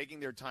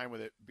 taking their time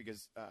with it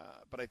because.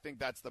 But I think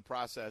that's the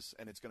process,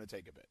 and it's going to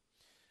take a bit.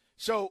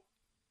 So,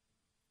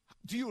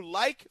 do you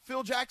like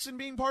Phil Jackson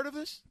being part of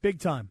this? Big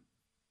time.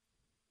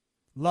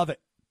 Love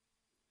it.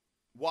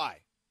 Why?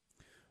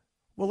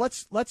 Well,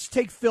 let's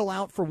take Phil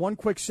out for one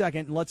quick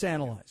second and let's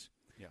analyze.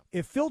 Yeah.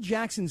 If Phil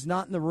Jackson's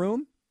not in the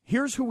room,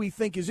 here's who we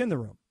think is in the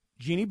room: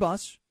 Jeannie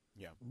Buss,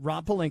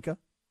 Rob Pelinka,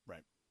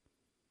 right,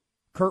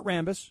 Kurt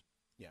Rambis,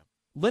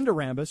 Linda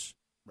Rambis,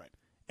 right,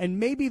 and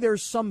maybe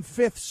there's some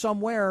fifth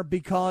somewhere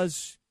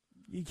because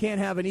you can't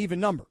have an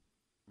even number.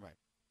 Right.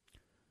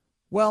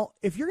 Well,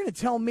 if you're going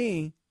to tell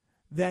me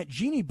that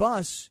Jeannie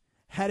Buss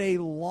had a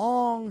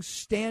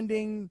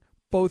long-standing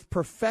both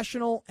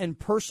professional and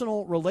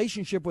personal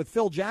relationship with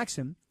Phil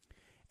Jackson,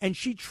 and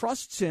she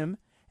trusts him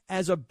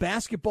as a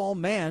basketball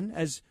man,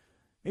 as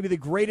maybe the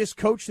greatest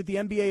coach that the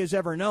NBA has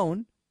ever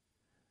known,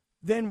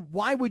 then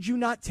why would you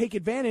not take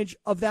advantage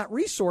of that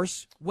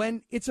resource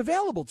when it's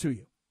available to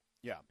you?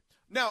 Yeah.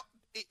 Now,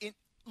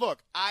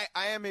 look, I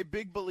am a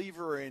big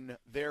believer in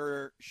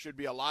there should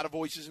be a lot of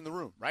voices in the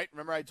room, right?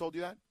 Remember I told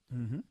you that?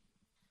 Mm-hmm.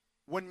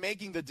 When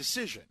making the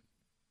decision.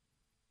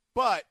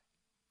 But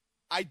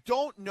I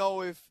don't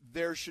know if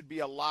there should be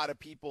a lot of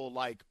people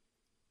like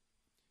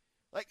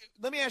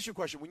let me ask you a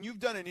question. When you've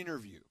done an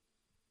interview,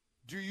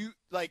 do you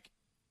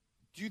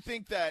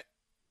think that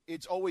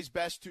it's always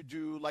best to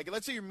do,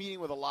 let's say you're meeting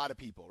with a lot of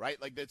people, right?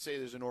 Let's say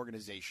there's an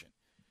organization.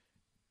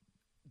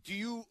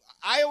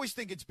 I always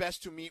think it's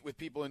best to meet with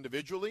people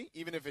individually,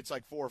 even if it's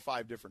 4 or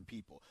 5 different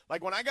people.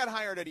 When I got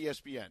hired at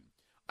ESPN,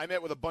 I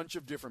met with a bunch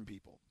of different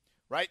people,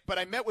 right? But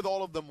I met with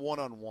all of them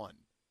one-on-one.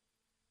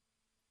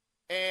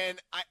 And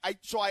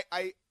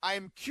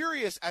I'm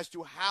curious as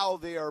to how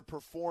they are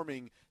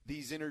performing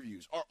these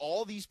interviews. Are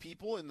all these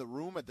people in the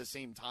room at the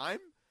same time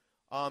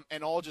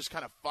and all just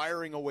kind of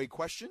firing away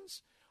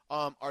questions?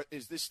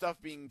 Is this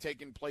stuff being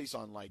taken place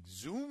on like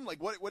Zoom? Like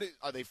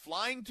are they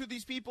flying to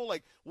these people?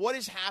 Like what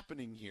is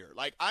happening here?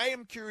 Like I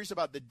am curious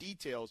about the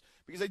details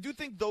because I do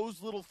think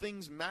those little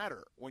things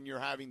matter when you're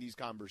having these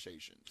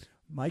conversations.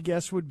 My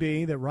guess would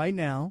be that right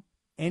now,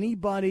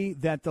 anybody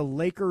that the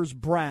Lakers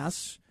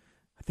brass,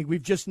 I think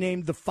we've just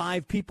named the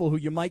 5 people who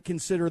you might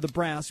consider the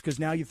brass because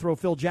now you throw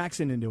Phil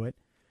Jackson into it.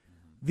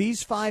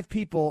 These 5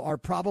 people are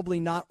probably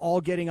not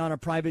all getting on a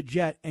private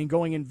jet and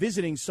going and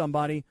visiting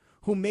somebody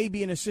who may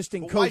be an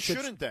assistant coach. Why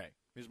shouldn't they,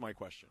 is my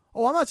question.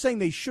 Oh, I'm not saying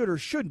they should or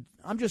shouldn't.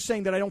 I'm just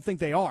saying that I don't think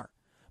they are.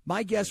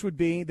 My guess would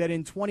be that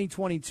in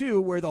 2022,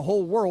 where the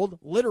whole world,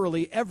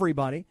 literally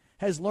everybody,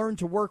 has learned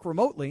to work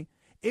remotely,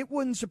 it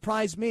wouldn't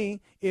surprise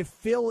me if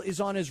Phil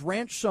is on his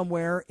ranch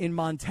somewhere in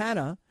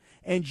Montana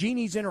and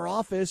Jeannie's in her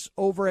office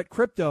over at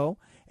Crypto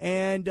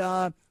and,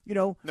 No,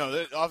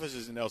 the office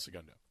is in El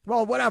Segundo.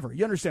 Well, whatever.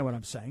 You understand what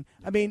I'm saying.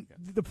 I mean,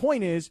 the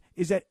point is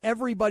that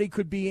everybody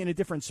could be in a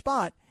different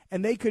spot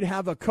and they could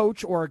have a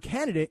coach or a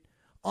candidate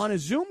on a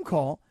Zoom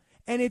call,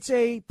 and it's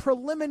a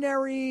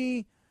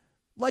preliminary,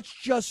 let's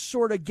just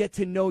sort of get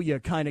to know you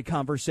kind of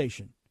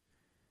conversation.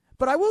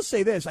 But I will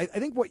say this. I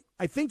think what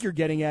I think you're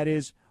getting at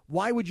is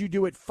why would you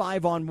do it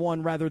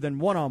 5-on-1 rather than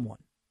 1-on-1?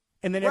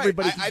 And then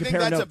everybody can compare I think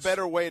that's notes. A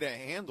better way to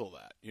handle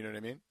that. You know what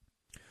I mean?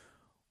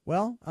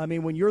 Well, I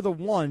mean, when you're the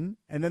one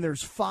and then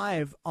there's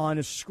 5 on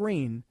a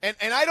screen. And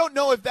I don't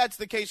know if that's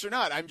the case or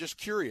not. I'm just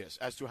curious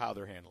as to how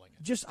they're handling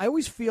it. I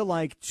always feel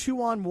like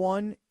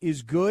 2-on-1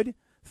 is good.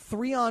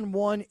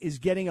 3-on-1 is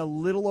getting a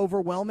little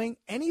overwhelming.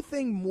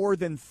 Anything more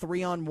than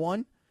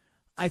 3-on-1,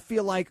 I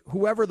feel like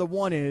whoever the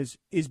one is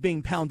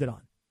being pounded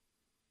on.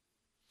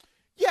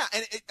 Yeah,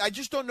 and I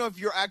just don't know if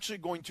you're actually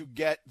going to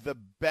get the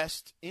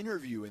best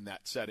interview in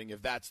that setting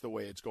if that's the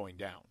way it's going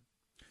down.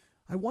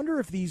 I wonder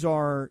if these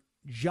are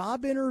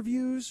job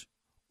interviews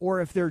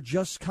or if they're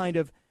just kind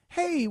of,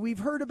 hey, we've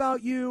heard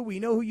about you, we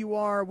know who you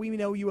are, we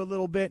know you a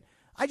little bit.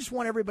 I just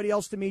want everybody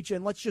else to meet you,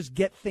 and let's just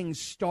get things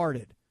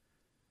started.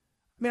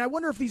 I mean, I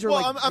wonder if these are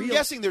I'm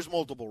guessing there's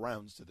multiple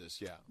rounds to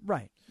this, yeah.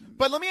 Right.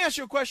 But let me ask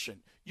you a question.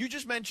 You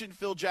just mentioned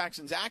Phil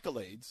Jackson's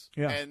accolades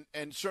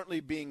and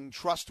certainly being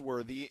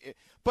trustworthy.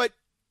 But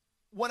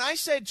when I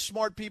said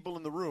smart people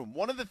in the room,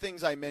 one of the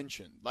things I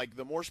mentioned, like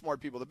the more smart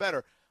people, the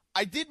better,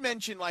 I did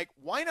mention, like,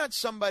 why not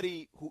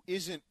somebody who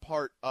isn't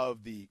part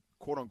of the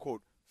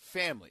quote-unquote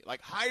family?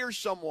 Like, hire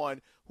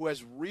someone who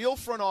has real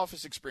front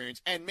office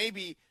experience and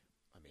maybe,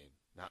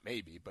 not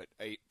maybe, but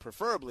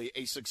preferably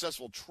a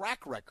successful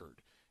track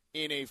record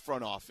in a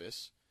front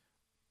office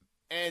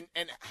and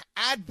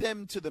add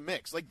them to the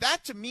mix. Like,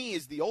 that to me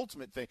is the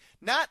ultimate thing,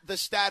 not the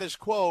status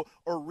quo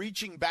or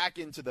reaching back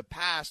into the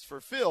past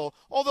for Phil,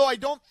 although I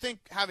don't think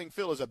having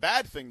Phil is a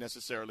bad thing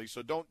necessarily,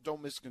 so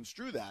don't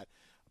misconstrue that.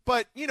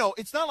 But,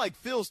 it's not like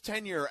Phil's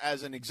tenure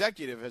as an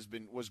executive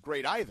was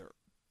great either.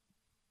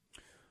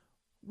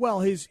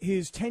 Well,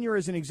 his tenure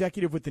as an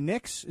executive with the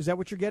Knicks, is that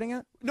what you're getting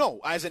at? No,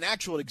 as an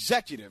actual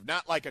executive,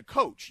 not like a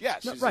coach.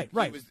 Yes. No, right.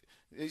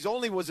 He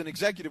only was an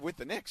executive with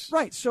the Knicks.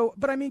 Right. So,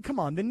 but I mean, come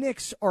on. The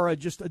Knicks are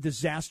just a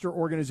disaster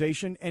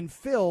organization. And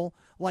Phil,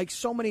 like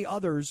so many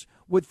others,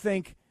 would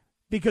think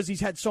because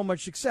he's had so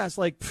much success,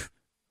 like,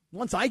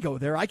 once I go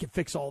there, I can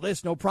fix all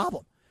this, no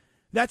problem.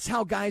 That's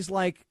how guys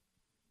like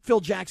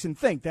Phil Jackson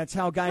think. That's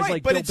how guys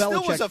like Bill Belichick think. But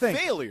it still was a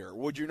failure.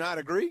 Would you not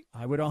agree?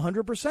 I would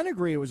 100%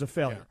 agree it was a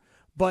failure. Yeah.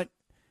 But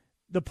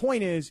the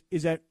point is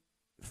that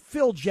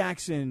Phil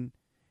Jackson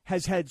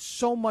has had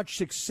so much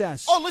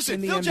success. Oh,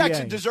 listen, Phil NBA.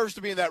 Jackson deserves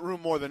to be in that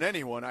room more than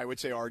anyone, I would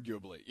say,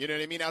 arguably. You know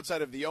what I mean?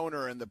 Outside of the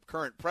owner and the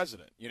current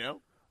president,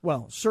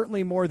 Well,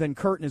 certainly more than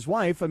Kurt and his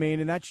wife. I mean,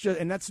 and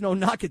that's no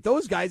knock at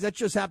those guys. That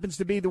just happens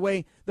to be the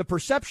way the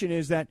perception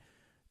is that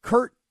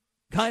Kurt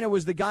kind of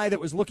was the guy that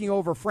was looking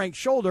over Frank's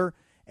shoulder,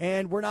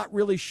 and we're not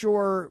really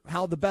sure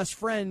how the best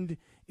friend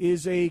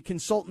is a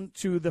consultant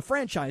to the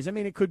franchise. I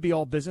mean, it could be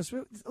all business.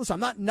 Listen, I'm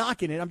not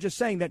knocking it. I'm just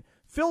saying that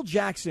Phil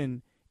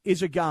Jackson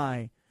is a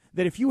guy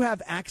that if you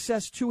have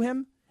access to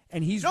him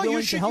and he's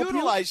willing to help you. No, you should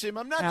utilize him.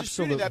 I'm not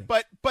Absolutely. disputing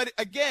that. But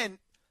again,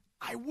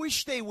 I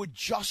wish they would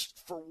just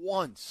for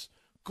once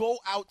go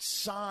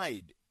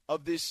outside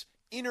of this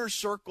inner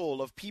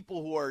circle of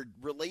people who are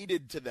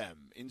related to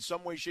them in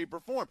some way, shape,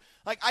 or form.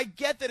 Like, I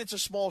get that it's a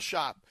small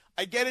shop.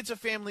 I get it's a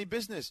family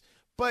business.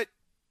 But,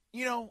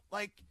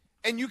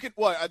 and you can,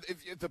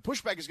 if the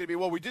pushback is going to be,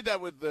 we did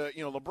that with the,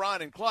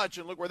 LeBron and Clutch,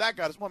 and look where that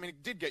got us. Well, I mean,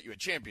 it did get you a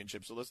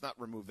championship, so let's not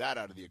remove that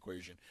out of the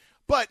equation.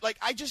 But,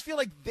 I just feel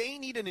like they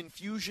need an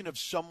infusion of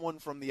someone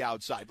from the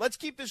outside. Let's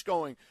keep this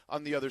going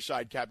on the other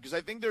side, Cap, because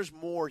I think there's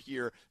more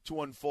here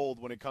to unfold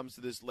when it comes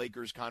to this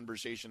Lakers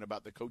conversation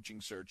about the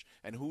coaching search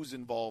and who's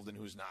involved and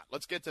who's not.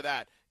 Let's get to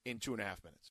that in 2.5 minutes.